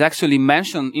 And it's actually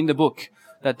mentioned in the book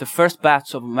that the first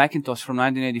batch of Macintosh from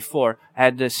 1984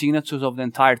 had the signatures of the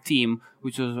entire team,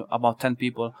 which was about 10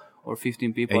 people or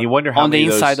 15 people, And you wonder how on the many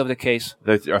of inside those- of the case.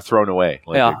 That are thrown away.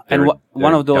 Like Yeah, they're- and they're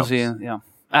one of those, dumps.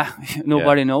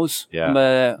 nobody knows. Yeah.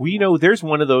 But, We know there's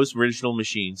one of those original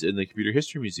machines in the Computer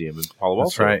History Museum in Palo Alto.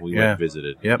 That's right, We yeah. went and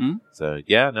visited. Yep. So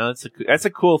that's a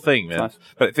cool thing, man. Nice.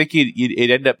 But I think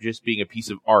it'd end up just being a piece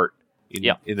of art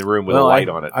in the room with a light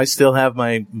on it. I still have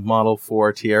my Model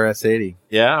 4 TRS-80.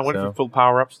 Yeah, I wonder So- if it'll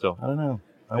power up still. I don't know.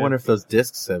 I wonder if those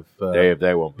discs have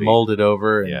They won't be. molded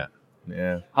over. And, Yeah.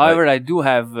 Yeah. however, I do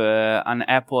have an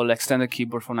Apple extended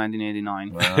keyboard from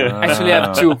 1989. Wow. Actually, I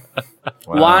have two.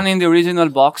 Wow. One in the original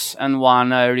box and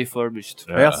one refurbished.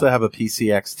 I also have a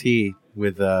PCXT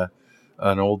with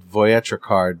an old Voyetra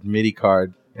card, MIDI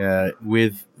card,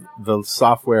 with the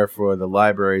software for the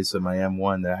libraries of my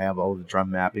M1 that I have all the drum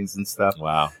mappings and stuff.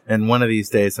 Wow. And one of these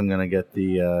days, I'm going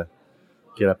to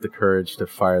get up the courage to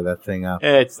fire that thing up.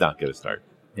 It's not going to start.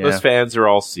 Yeah. Those fans are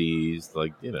all seized.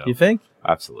 Like, You think?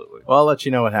 Absolutely. Well, I'll let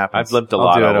you know what happens. I've limped a I'll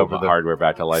lot do it of over the hardware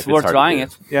back to life. It's worth hard to trying do.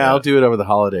 it. Yeah, I'll do it over the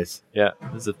holidays. Yeah,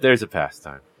 there's a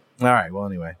pastime. All right. Well,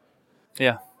 anyway.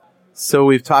 Yeah. So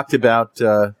we've talked about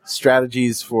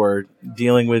strategies for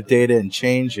dealing with data and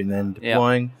change and then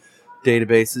deploying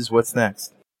databases. What's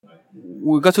next?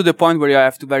 We got to the point where you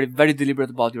have to be very, very deliberate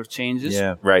about your changes.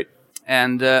 Yeah. Right.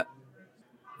 And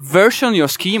version your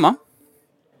schema.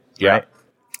 Yeah. Right.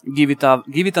 Give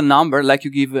it a number, like you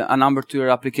give a number to your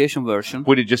application version.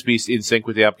 Would it just be in sync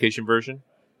with the application version?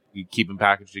 You keep them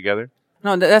packaged together?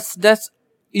 No, that's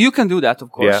you can do that,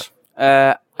 of course.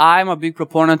 I'm a big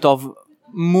proponent of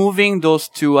moving those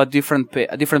to a different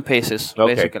paces,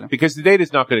 Okay. basically. Because the data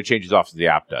is not going to change as often as the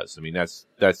app does. I mean, that's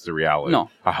the reality. No.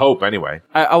 I hope, anyway.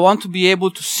 I want to be able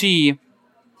to see,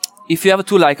 if you have a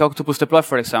tool like Octopus Deploy,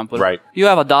 for example, Right. you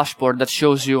have a dashboard that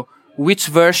shows you which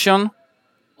version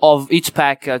of each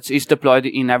package is deployed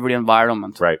in every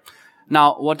environment. Right.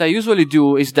 Now, what I usually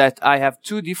do is that I have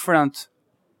two different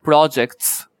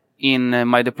projects in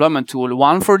my deployment tool,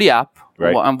 one for the app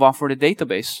Right. and one for the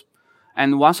database.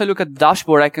 And once I look at the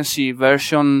dashboard, I can see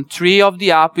version 3 of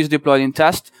the app is deployed in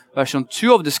test, version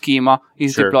 2 of the schema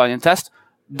is Sure. deployed in test.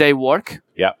 They work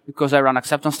Yeah. because I run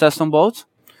acceptance tests on both.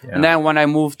 Yeah. And then when I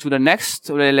move to the next,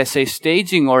 let's say,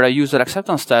 staging or a user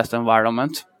acceptance test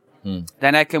environment,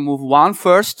 then I can move one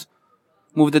first,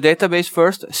 move the database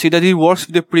first, see that it works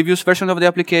with the previous version of the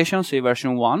application, say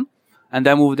version 1, and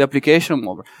then move the application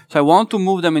over. So I want to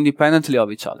move them independently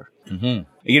of each other.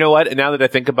 You know what? And now that I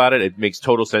think about it, it makes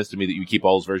total sense to me that you keep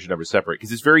all those version numbers separate.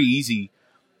 Because it's very easy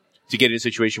to get in a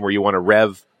situation where you want to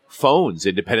rev phones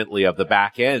independently of the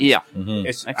back end. Yeah.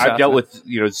 I've dealt with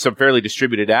some fairly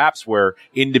distributed apps where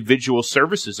individual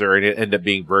services end up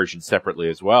being versioned separately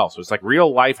as well. So it's like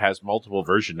real life has multiple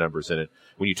version numbers in it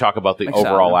when you talk about the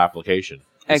overall application.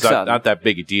 It's not that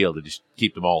big a deal to just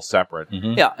keep them all separate.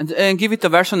 Yeah, and give it a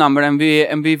version number and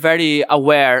be very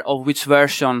aware of which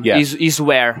version is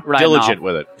where right Diligent now.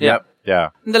 with it. Yeah. Yeah.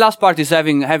 And the last part is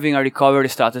having a recovery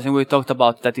status, and we talked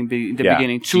about that in the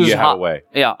beginning. Choose you have a way.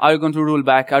 Yeah, are you going to roll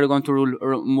back? Are you going to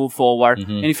move forward?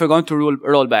 And if you're going to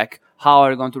roll back, how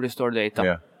are you going to restore data?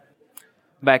 Yeah.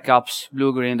 Backups,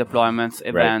 blue-green deployments,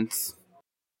 events.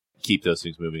 Keep those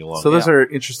things moving along. So those are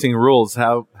interesting rules.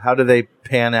 How do they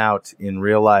pan out in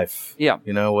real life? Yeah.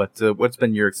 You know, what's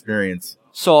been your experience?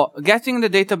 So getting the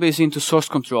database into source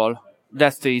control,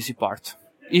 that's the easy part.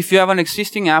 If you have an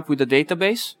existing app with a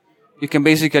database, you can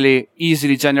basically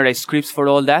easily generate scripts for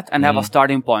all that and have a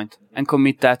starting point and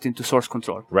commit that into source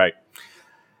control. Right.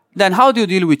 Then how do you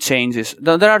deal with changes?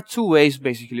 There are two ways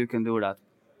basically you can do that.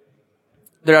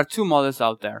 There are two models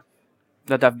out there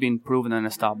that have been proven and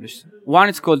established. One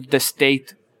is called the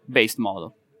state-based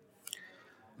model.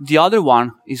 The other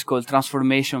one is called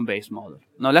transformation-based model.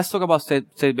 Now let's talk about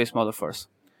state-based model first.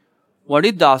 what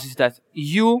it does is that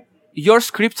your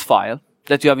script file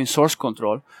that you have in source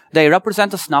control, they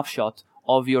represent a snapshot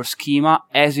of your schema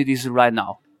as it is right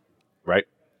now. Right.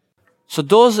 So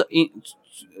those,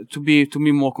 to be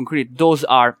more concrete, those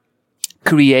are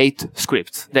create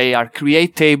scripts. They are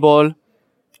create table,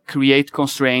 create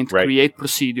constraint, create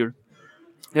procedure.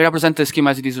 They represent the schema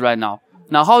as it is right now.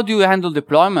 Now, how do you handle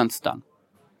deployments then?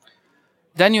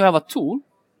 Then you have a tool,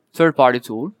 third-party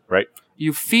tool. Right.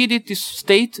 You feed it this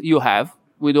state you have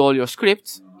with all your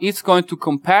scripts. It's going to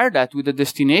compare that with the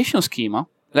destination schema,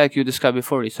 like you described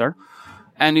before, Richard.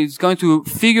 And it's going to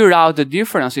figure out the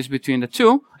differences between the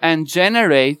two and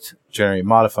generate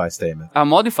modify statement. a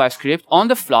modify script on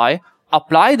the fly,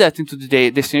 apply that into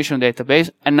the destination database,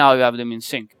 and now you have them in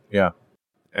sync. Yeah.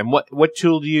 And what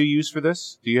tool do you use for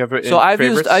this? Do you have So I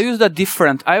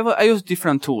use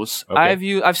different tools.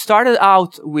 Okay. I've started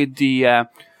out with the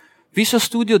Visual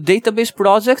Studio database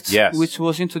project, Yes. which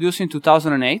was introduced in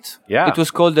 2008. Yeah. It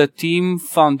was called the Team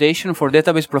Foundation for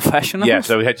Database Professionals. Yeah,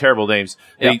 so we had terrible names.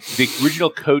 Yeah. The original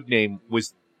code name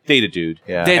was Data Dude.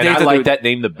 Yeah. And I Data like Dude. that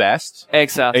name the best.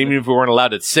 Exactly. Even if we weren't allowed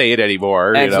to say it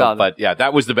anymore. You know, Exactly. but yeah,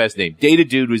 that was the best name. Data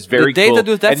Dude was very Data cool.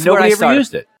 Dude, that's and nobody where I ever started.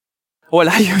 used it. Well,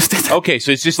 I used it. Okay,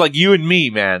 so it's just like you and me,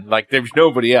 man. Like there's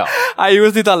nobody else. I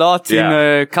used it a lot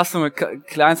Yeah. in customer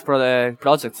clients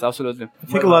projects. Absolutely. I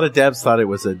think a lot of devs thought it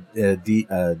was a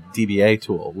DBA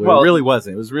tool. Well, it really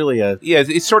wasn't. It was really Yeah,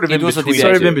 it's sort of It in was a between.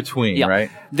 sort the of two. in between, Yeah. right?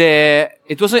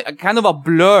 It was a kind of a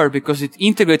blur because it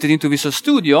integrated into Visual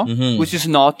Studio, which is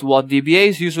not what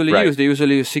DBAs usually Right. use. They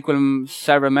usually use SQL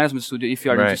Server Management Studio if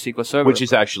you are Right. into SQL Server. Which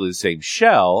is actually the same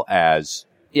shell as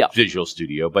Yeah. Visual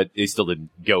Studio, but they still didn't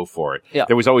go for it. Yeah.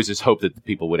 There was always this hope that the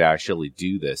people would actually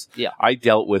do this. Yeah. I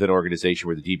dealt with an organization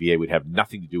where the DBA would have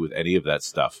nothing to do with any of that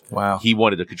stuff. Wow. He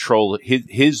wanted to control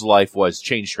his life was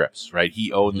change scripts, right?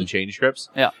 He owned the change scripts.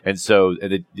 Yeah. And so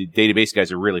the database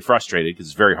guys are really frustrated because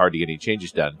it's very hard to get any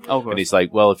changes done. Of course. And he's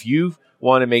like, well, if you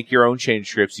want to make your own change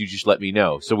scripts, you just let me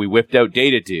know. So we whipped out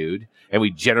Data Dude and we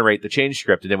generate the change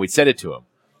script and then we'd send it to him.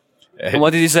 And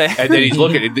what did he say? And then he's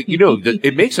looking at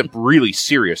it makes a really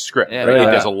serious script. Yeah, right? yeah.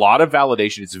 It does a lot of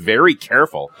validation. It's very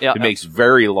careful. Yeah. It makes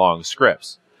very long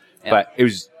scripts. Yeah. But it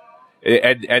was,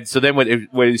 and so then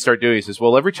when he started doing it, he says,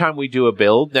 well, every time we do a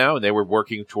build now, and they were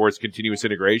working towards continuous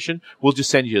integration, we'll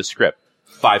just send you a script.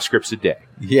 5 scripts a day.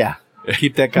 Yeah.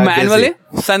 Keep that guy Manually?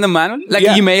 busy. Send them manually? Like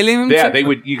Yeah. emailing him? Yeah, they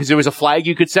would, because there was a flag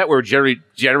you could set where it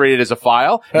generated as a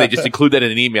file, and they just include that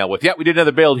in an email with, yeah, we did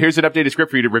another build, here's an updated script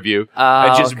for you to review.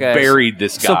 I just okay. buried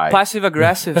this So guy. passive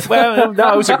aggressive. Well,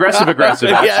 no, it was aggressive,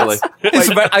 actually.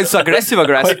 It's aggressive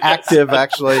aggressive. Quite active,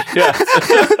 actually.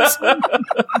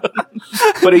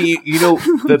 But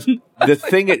the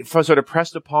thing that sort of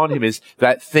pressed upon him is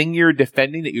that thing you're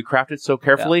defending that you crafted so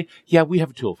carefully. Yeah, we have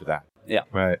a tool for that, Yeah.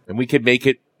 Right. and we can make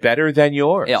it better than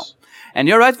yours. Yeah. And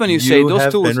you're right when you say those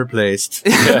have tools been replaced.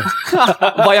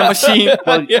 by a machine.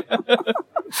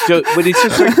 So, but it's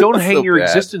just like don't hang So your bad.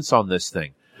 existence on this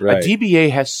thing. Right. A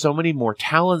DBA has so many more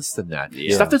talents than that.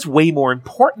 Yeah. Stuff that's way more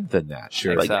important than that.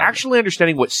 Sure. Like Exactly. actually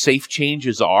understanding what safe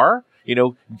changes are.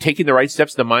 Taking the right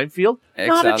steps to the minefield.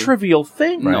 Not a Exactly. trivial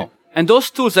thing. Right. No. And those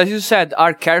tools, as you said,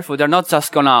 are careful. They're not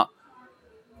just gonna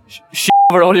shit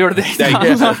over all your data.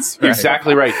 That's right.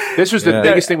 Exactly right. This was the Yeah.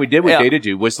 biggest thing we did with Yeah. Data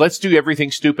Dude was let's do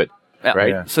everything stupid. Yeah. Right?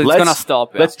 Yeah. So it's gonna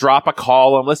stop. Yeah. Let's drop a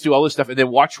column. Let's do all this stuff, and then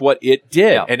watch what it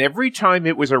did. Yeah. And every time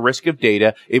it was a risk of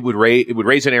data, it would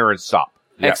raise an error and stop.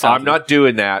 Yeah, Exactly. I'm not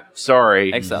doing that.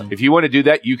 Sorry. Exactly. If you want to do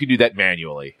that, you can do that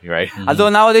manually. Right? Although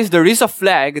nowadays there is a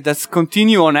flag that's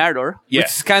continue on error, Yes.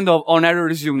 which is kind of on error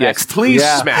resume Yes. next. Please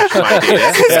Yeah. smash my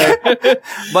data.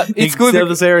 But it's Instead good. of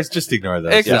those errors, just ignore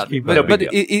those. Exactly. Just keep But, moving. but big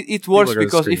it works are gonna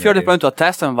because scream if you're at you. deployed to a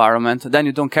test environment, then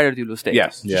you don't care that you lose data.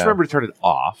 Yes. Yeah. Just remember to turn it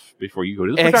off before you go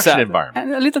to the production environment.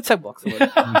 And a little checkbox.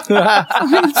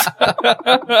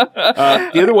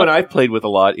 The other one I've played with a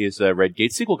lot is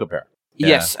Redgate SQL Compare.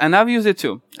 Yes, and I've used it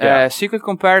too. Yeah. SQL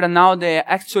Compare, and now they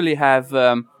actually have...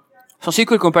 so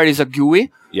SQL Compare is a GUI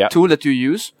Yeah. tool that you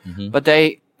use, but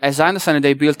they, as I understand it,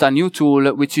 they built a new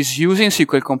tool which is using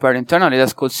SQL Compare internally.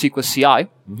 That's called SQL CI.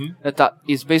 That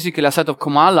is basically a set of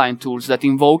command line tools that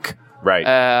invoke Right.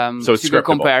 So it's SQL scriptable.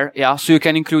 Compare. Yeah, so you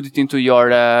can include it into your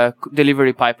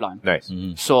delivery pipeline. Nice.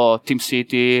 So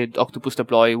TeamCity, Octopus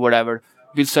Deploy, whatever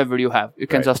build server you have, you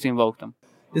can Right. just invoke them.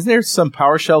 Isn't there some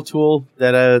PowerShell tool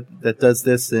that does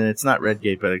this? And it's not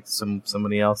Redgate, but it's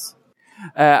somebody else.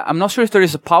 I'm not sure if there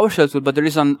is a PowerShell tool, but there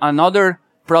is another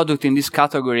product in this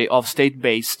category of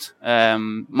state-based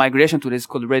migration tool. It's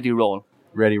called ReadyRoll.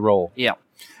 ReadyRoll. Yeah,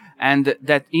 and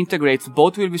that integrates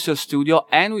both with Visual Studio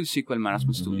and with SQL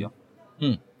Management Studio,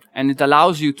 and it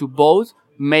allows you to both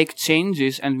make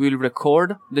changes and will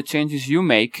record the changes you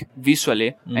make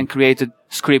visually and create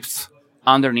scripts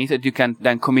underneath that you can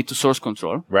then commit to source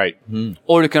control. Right.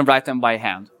 Or you can write them by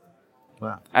hand.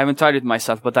 Wow. I haven't tried it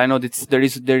myself, but I know that there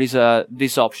is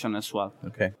this option as well.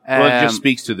 Okay. Well, it just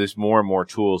speaks to this more and more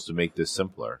tools to make this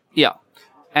simpler. Yeah.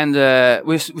 And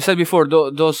we said before,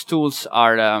 those tools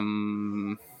are,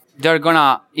 they're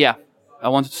gonna, I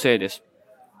wanted to say this.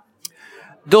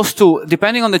 Those two,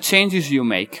 depending on the changes you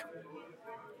make,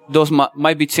 those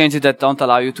might be changes that don't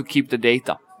allow you to keep the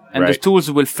data. And the tools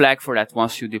will flag for that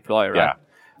once you deploy, right? Yeah.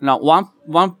 Now,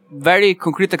 one very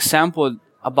concrete example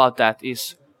about that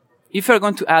is, if you're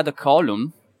going to add a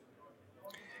column,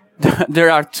 there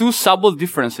are two subtle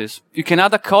differences. You can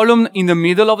add a column in the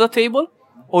middle of the table,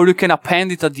 or you can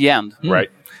append it at the end. Right.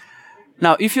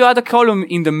 Now, if you add a column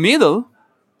in the middle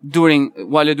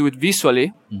while you do it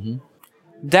visually,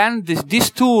 then these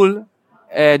tools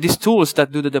that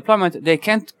do the deployment, they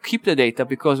can't keep the data,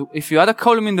 because if you add a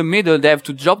column in the middle, they have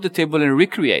to drop the table and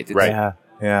recreate it. Right.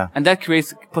 Yeah. And that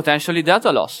creates potentially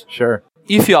data loss. Sure.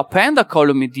 If you append a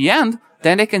column at the end,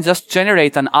 then they can just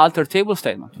generate an alter table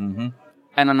statement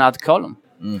and an add column.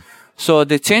 So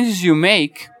the changes you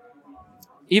make,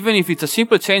 even if it's a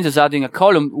simple change as adding a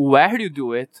column, where you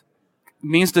do it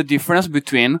means the difference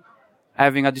between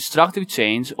having a destructive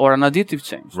change or an additive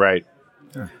change. Right.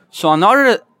 So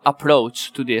another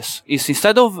approach to this is,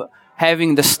 instead of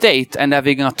having the state and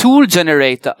having a tool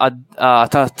generate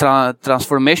a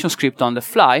transformation script on the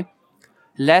fly,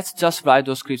 let's just write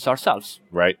those scripts ourselves.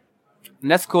 Right. And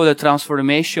that's called a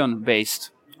transformation-based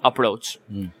approach.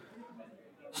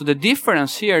 So the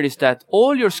difference here is that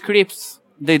all your scripts,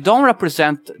 they don't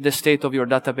represent the state of your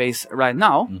database right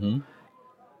now.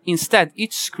 Instead,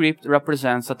 each script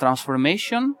represents a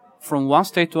transformation from one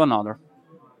state to another.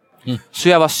 So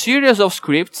you have a series of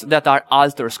scripts that are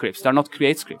alter scripts. They're not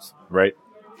create scripts. Right.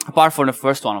 Apart from the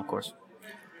first one, of course.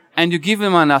 And you give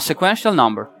them a sequential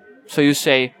number. So you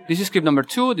say, this is script number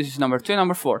 2, this is number 3,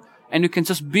 number 4. And you can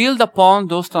just build upon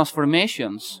those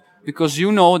transformations, because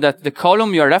you know that the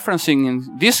column you're referencing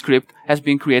in this script has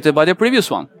been created by the previous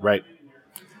one. Right.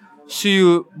 So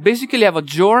you basically have a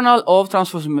journal of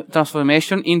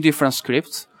transformation in different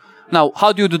scripts. Now,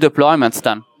 how do you do deployments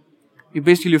then? You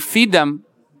basically feed them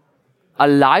a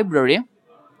library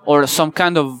or some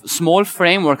kind of small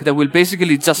framework that will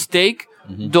basically just take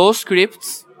those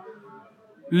scripts,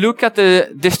 look at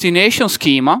the destination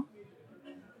schema,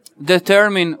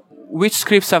 determine which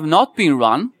scripts have not been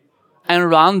run, and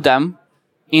run them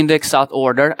in the exact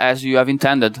order as you have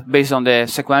intended, based on the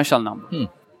sequential number.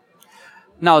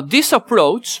 Now, this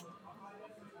approach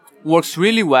works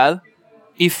really well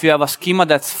if you have a schema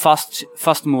that's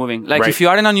fast moving. Like if you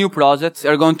are in a new project,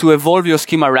 you're going to evolve your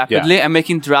schema rapidly and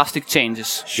making drastic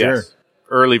changes. Sure. Yes.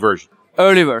 Early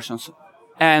versions.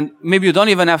 And maybe you don't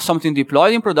even have something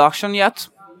deployed in production yet.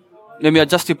 Maybe you're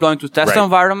just deploying to test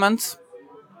environments.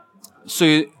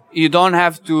 So you don't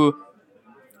have to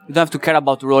care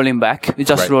about rolling back. You're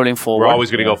just rolling forward. We're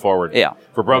always going to go forward. Yeah.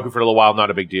 If we're broken for a little while,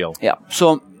 not a big deal. Yeah.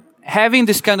 So having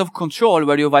this kind of control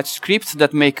where you write scripts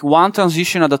that make one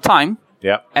transition at a time,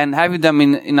 and having them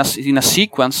in a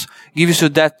sequence gives you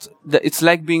that it's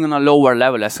like being on a lower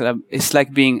level. It's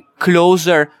like being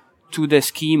closer to the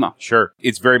schema. Sure.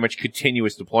 It's very much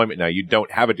continuous deployment now. You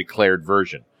don't have a declared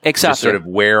version. Exactly. Just sort of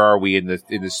where are we in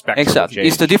the spectrum of change.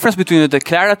 It's the difference between the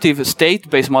declarative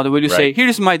state-based model where you say, here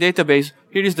is my database,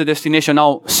 here is the destination,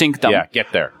 now sync them. Yeah,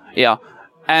 get there. Yeah.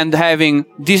 And having,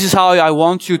 this is how I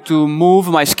want you to move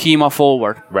my schema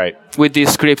forward. Right. With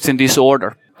these scripts in this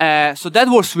order. So that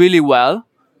works really well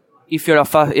if you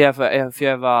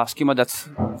have a schema that's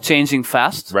changing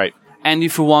fast. Right. And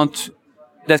if you want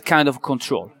that kind of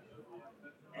control,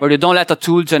 where you don't let a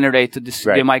tool generate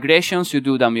the migrations, you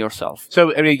do them yourself.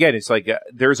 So, I mean, again, it's like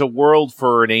there's a world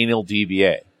for an anal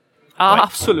DBA. Right?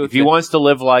 Absolutely. If he wants to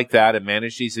live like that and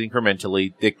manage these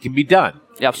incrementally, it can be done.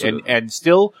 Yeah, absolutely. And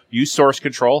still use source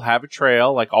control, have a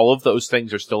trail, like all of those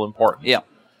things are still important. Yeah.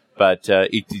 But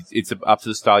it's up to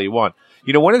the style you want.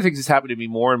 You know, one of the things that's happened to me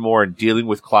more and more in dealing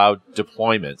with cloud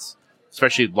deployments,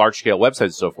 especially large-scale websites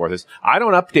and so forth, is I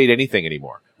don't update anything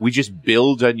anymore. We just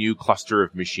build a new cluster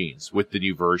of machines with the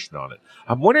new version on it.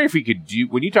 I'm wondering if we could do,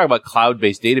 when you talk about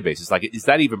cloud-based databases, like, is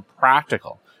that even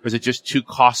practical? Or is it just too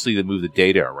costly to move the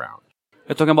data around?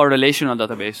 You're talking about relational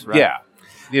database, right? Yeah.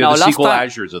 You know, the SQL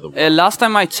Azures of the world. Last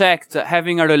time I checked,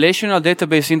 having a relational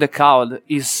database in the cloud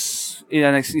is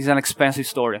an expensive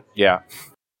story. Yeah.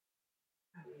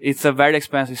 It's a very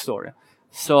expensive story.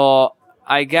 So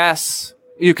I guess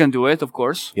you can do it, of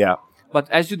course. Yeah. But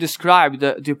as you described,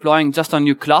 deploying just a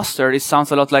new cluster, it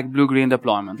sounds a lot like blue-green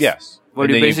deployment. Yes. Where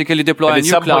you basically deploy a new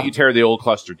cluster. At some point, you tear the old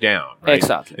cluster down. Right?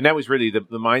 Exactly. And that was really the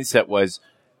mindset was,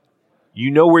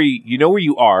 you know where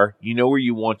you are, you know where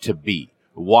you want to be.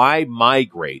 Why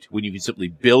migrate when you can simply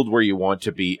build where you want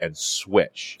to be and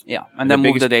switch? Yeah, and then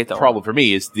move the data. The problem for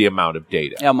me is the amount of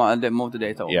data. Yeah, and then move the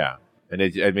data over. Yeah, and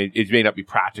it may not be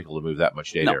practical to move that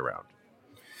much data around.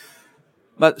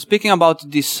 But speaking about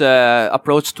this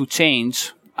approach to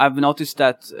change, I've noticed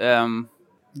that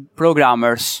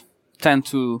programmers tend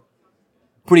to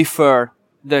prefer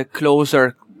the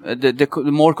closer,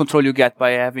 the more control you get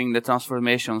by having the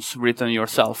transformations written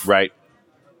yourself. Right.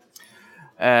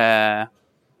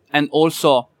 And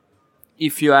also,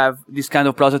 if you have this kind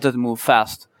of project that move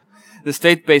fast, the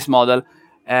state-based model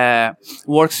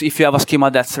works if you have a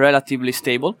schema that's relatively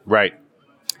stable. Right.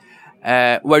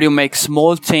 Where you make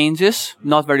small changes,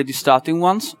 not very distracting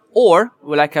ones, or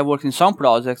like I worked in some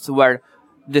projects where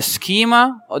the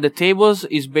schema or the tables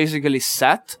is basically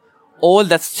set. All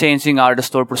that's changing are the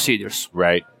store procedures.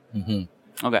 Right.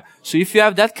 Mm-hmm. Okay. So if you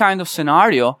have that kind of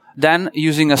scenario, then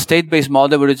using a state-based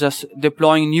model where you're just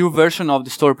deploying new version of the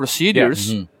store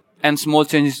procedures and small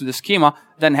changes to the schema,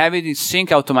 then having it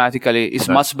sync automatically is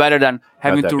much better than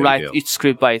having to write each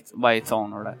script by its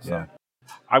own. Or that. So. Yeah.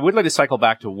 I would like to cycle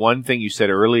back to one thing you said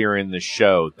earlier in the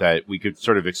show that we could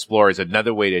sort of explore as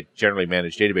another way to generally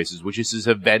manage databases, which is this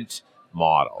event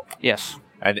model. Yes.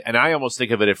 And I almost think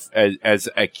of it as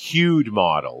a queued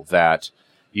model that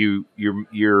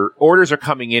your orders are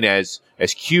coming in as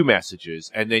queue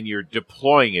messages, and then you're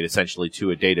deploying it essentially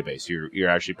to a database. You're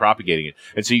actually propagating it,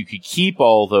 and so you could keep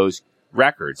all those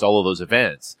records, all of those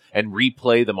events, and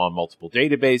replay them on multiple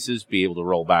databases, be able to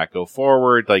roll back, go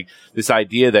forward. Like this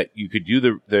idea that you could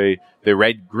do the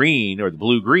red green or the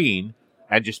blue green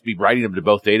and just be writing them to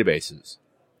both databases,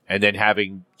 and then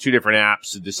having two different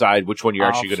apps to decide which one you're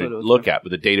actually going to look at,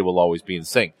 but the data will always be in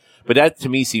sync. But that to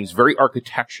me seems very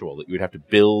architectural, that you would have to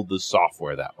build the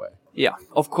software that way. Yeah,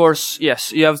 of course,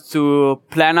 yes. You have to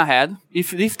plan ahead.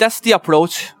 If that's the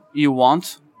approach you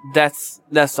want, that's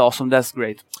awesome. That's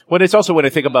great. Well, it's also when I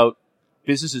think about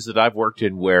businesses that I've worked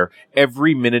in where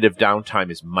every minute of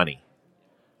downtime is money,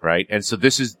 right? And so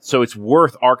it's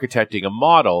worth architecting a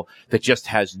model that just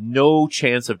has no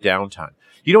chance of downtime.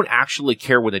 You don't actually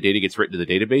care when the data gets written to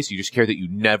the database. You just care that you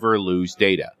never lose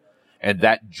data. And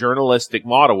that journalistic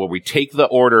model where we take the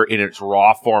order in its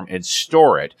raw form and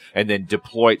store it and then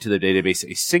deploy it to the database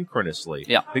asynchronously.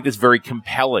 Yeah. I think that's very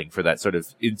compelling for that sort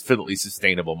of infinitely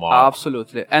sustainable model.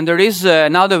 Absolutely. And there is,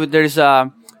 now that there is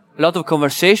a lot of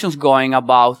conversations going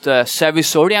about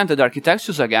service-oriented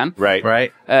architectures again. Right.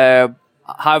 Right.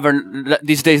 However,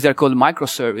 these days they're called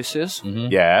microservices.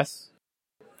 Mm-hmm. Yes.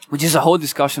 Which is a whole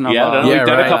discussion about. Yeah, we've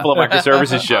done a couple of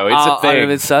microservices show. It's a thing.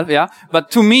 Itself, yeah. But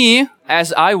to me,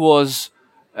 as I was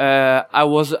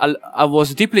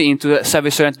deeply into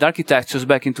service-oriented architectures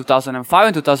back in 2005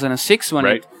 and 2006 when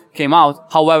it came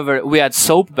out. However, we had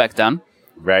SOAP back then.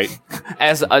 Right.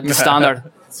 As the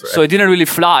standard. So it didn't really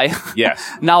fly. Yes.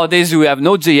 Nowadays we have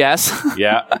Node.js.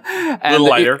 Yeah. A little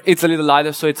lighter. It's a little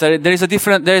lighter. So there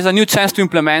is a new chance to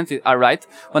implement it. All right.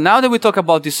 But now that we talk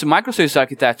about these microservice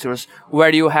architectures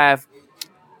where you have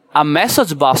a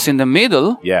message bus in the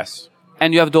middle. Yes.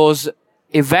 And you have those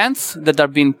events that are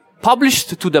being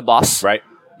published to the bus. Right.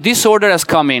 This order has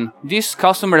come in. This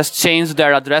customer has changed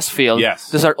their address field. Yes.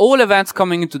 These are all events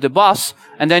coming into the bus.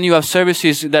 And then you have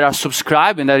services that are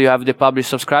subscribed, and then you have the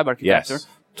publish-subscribe architecture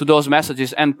to those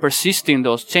messages and persisting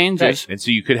those changes. Right. And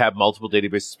so you could have multiple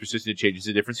databases persisting changes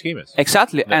in different schemas.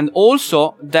 Exactly. Yeah. And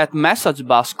also that message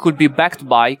bus could be backed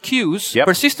by queues,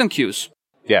 persistent queues.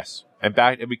 Yes. And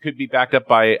we could be backed up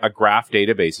by a graph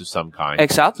database of some kind.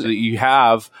 Exactly. So that you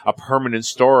have a permanent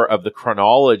store of the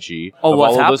chronology of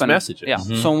all of those messages. Yeah.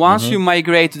 Mm-hmm. So once you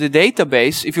migrate to the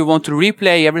database, if you want to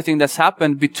replay everything that's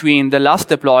happened between the last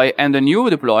deploy and the new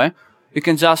deploy, you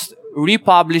can just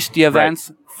republish the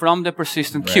events from the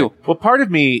persistent queue. Well, part of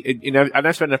me, and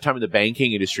I've spent enough time in the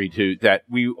banking industry too, that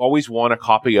we always want a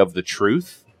copy of the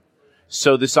truth.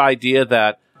 So this idea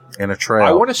that in a trail.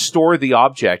 I want to store the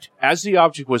object as the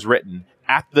object was written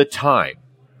at the time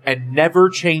and never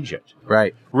change it.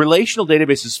 Right. Relational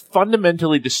databases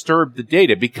fundamentally disturb the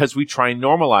data because we try and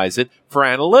normalize it for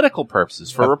analytical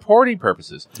purposes, for reporting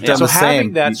purposes. Yeah. So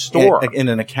having that store in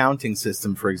an accounting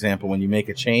system, for example, when you make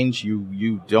a change,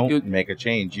 you don't make a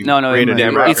change. You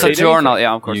it's a journal.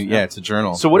 Yeah, of course. It's a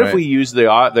journal. So what if we use the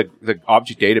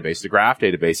object database, the graph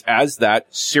database, as that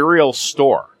serial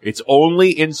store? It's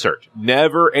only insert,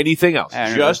 never anything else.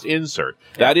 Just insert.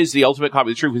 Yeah. That is the ultimate copy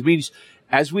of the truth. Which means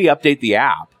as we update the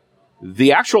app,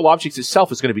 the actual objects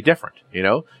itself is going to be different.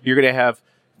 You're going to have,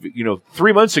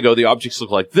 3 months ago, the objects look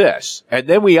like this. And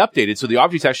then we updated, so the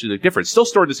objects actually look different. Still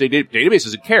stored in the same database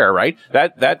doesn't care, right?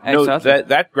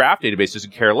 That graph database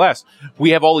doesn't care less.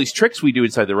 We have all these tricks we do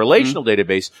inside the relational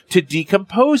database to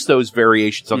decompose those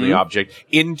variations on the object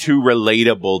into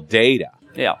relatable data.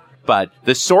 Yeah. But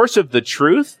the source of the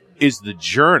truth is the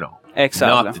journal,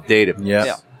 not the database.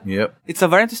 Yeah. Yep. It's a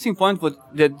very interesting point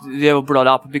that they have brought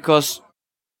up, because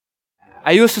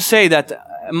I used to say that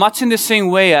much in the same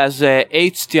way as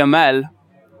HTML,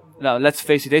 now let's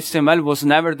face it, HTML was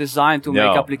never designed to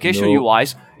make application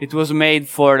UIs. It was made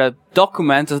for a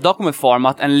document, as document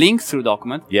format, and linked through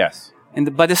document. Yes.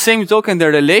 And by the same token,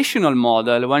 the relational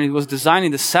model, when it was designed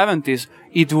in the 70s,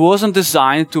 it wasn't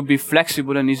designed to be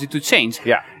flexible and easy to change.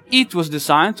 Yeah. It was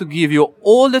designed to give you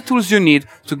all the tools you need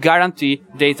to guarantee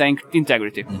data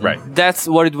integrity. Right. That's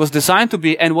what it was designed to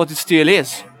be, and what it still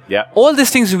is. Yeah. All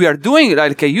these things we are doing,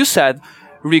 like you said,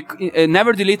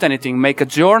 never delete anything, make a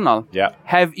journal,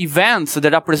 have events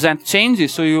that represent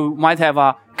changes. So you might have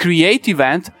a create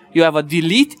event, you have a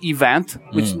delete event,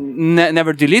 which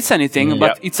never deletes anything,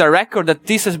 but it's a record that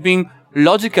this has been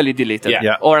logically deleted,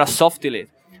 or a soft delete.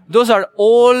 Those are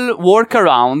all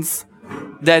workarounds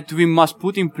that we must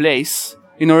put in place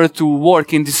in order to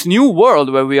work in this new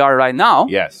world where we are right now,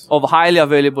 of highly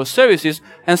available services,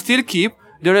 and still keep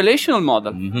the relational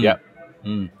model.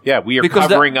 Yeah, we are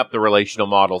covering up the relational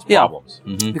model's problems.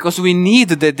 Because we need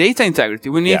the data integrity.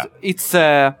 We need it's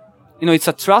a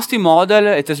trusty model.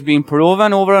 It has been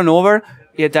proven over and over.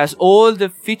 It has all the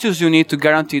features you need to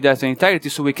guarantee data integrity,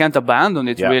 so we can't abandon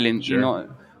it really. Sure.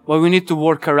 Well, we need to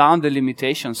work around the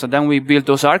limitations. So then we build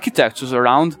those architectures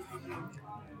around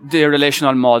the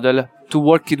relational model to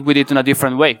work with it in a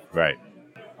different way. Right.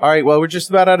 All right, well, we're just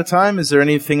about out of time. Is there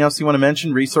anything else you want to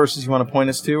mention, resources you want to point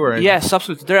us to? Or Yes,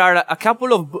 absolutely. There are a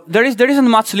couple of... There isn't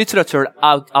much literature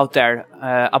out there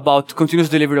about continuous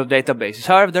delivery of databases.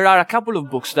 However, there are a couple of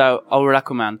books that I would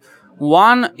recommend.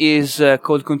 One is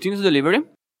called Continuous Delivery.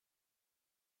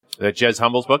 Jez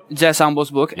Humble's book? Jez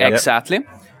Humble's book, exactly.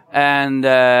 And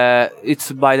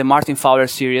it's by the Martin Fowler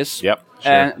series. Yep.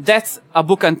 Sure. And that's a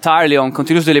book entirely on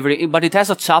continuous delivery, but it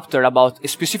has a chapter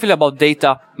specifically about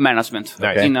data management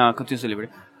in continuous delivery.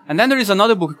 And then there is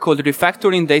another book called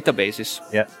Refactoring Databases.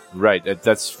 Yeah. Right.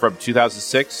 That's from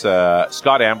 2006.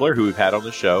 Scott Ambler, who we've had on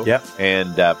the show. Yeah.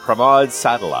 And Pramod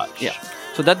Satellaj. Yeah.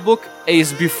 So that book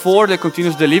is before the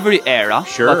continuous delivery era.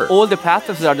 Sure. But all the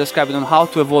patterns that are described on how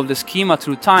to evolve the schema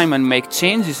through time and make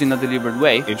changes in a deliberate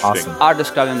way are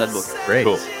described in that book. Great.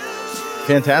 Cool.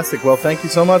 Fantastic. Well, thank you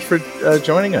so much for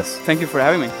joining us. Thank you for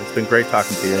having me. It's been great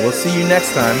talking to you. And we'll see you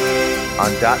next time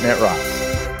on .NET Rocks.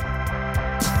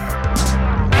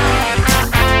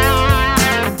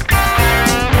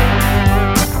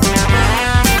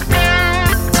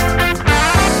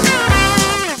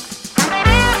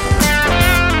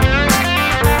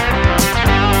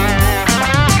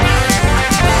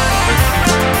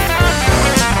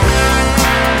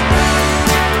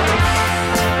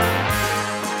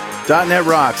 .NET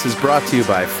Rocks is brought to you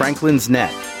by Franklin's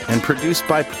Net and produced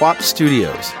by Plop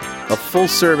Studios, a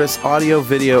full-service audio,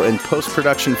 video, and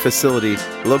post-production facility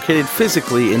located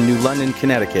physically in New London,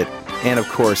 Connecticut, and of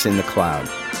course in the cloud.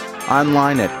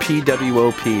 Online at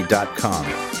pwop.com.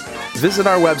 Visit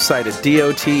our website at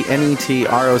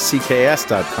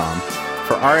dotnetrocks.com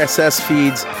for RSS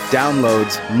feeds,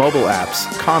 downloads, mobile apps,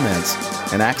 comments,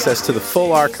 and access to the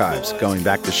full archives going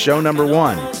back to show number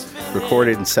 1.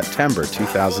 Recorded in September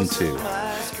 2002.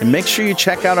 And make sure you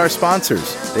check out our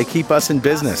sponsors. They keep us in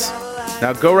business.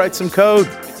 Now go write some code.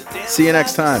 See you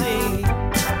next time.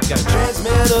 Got a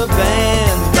transmitter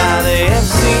banned by the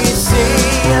FCC.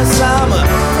 Yes, I'm a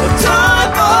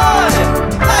toy boy.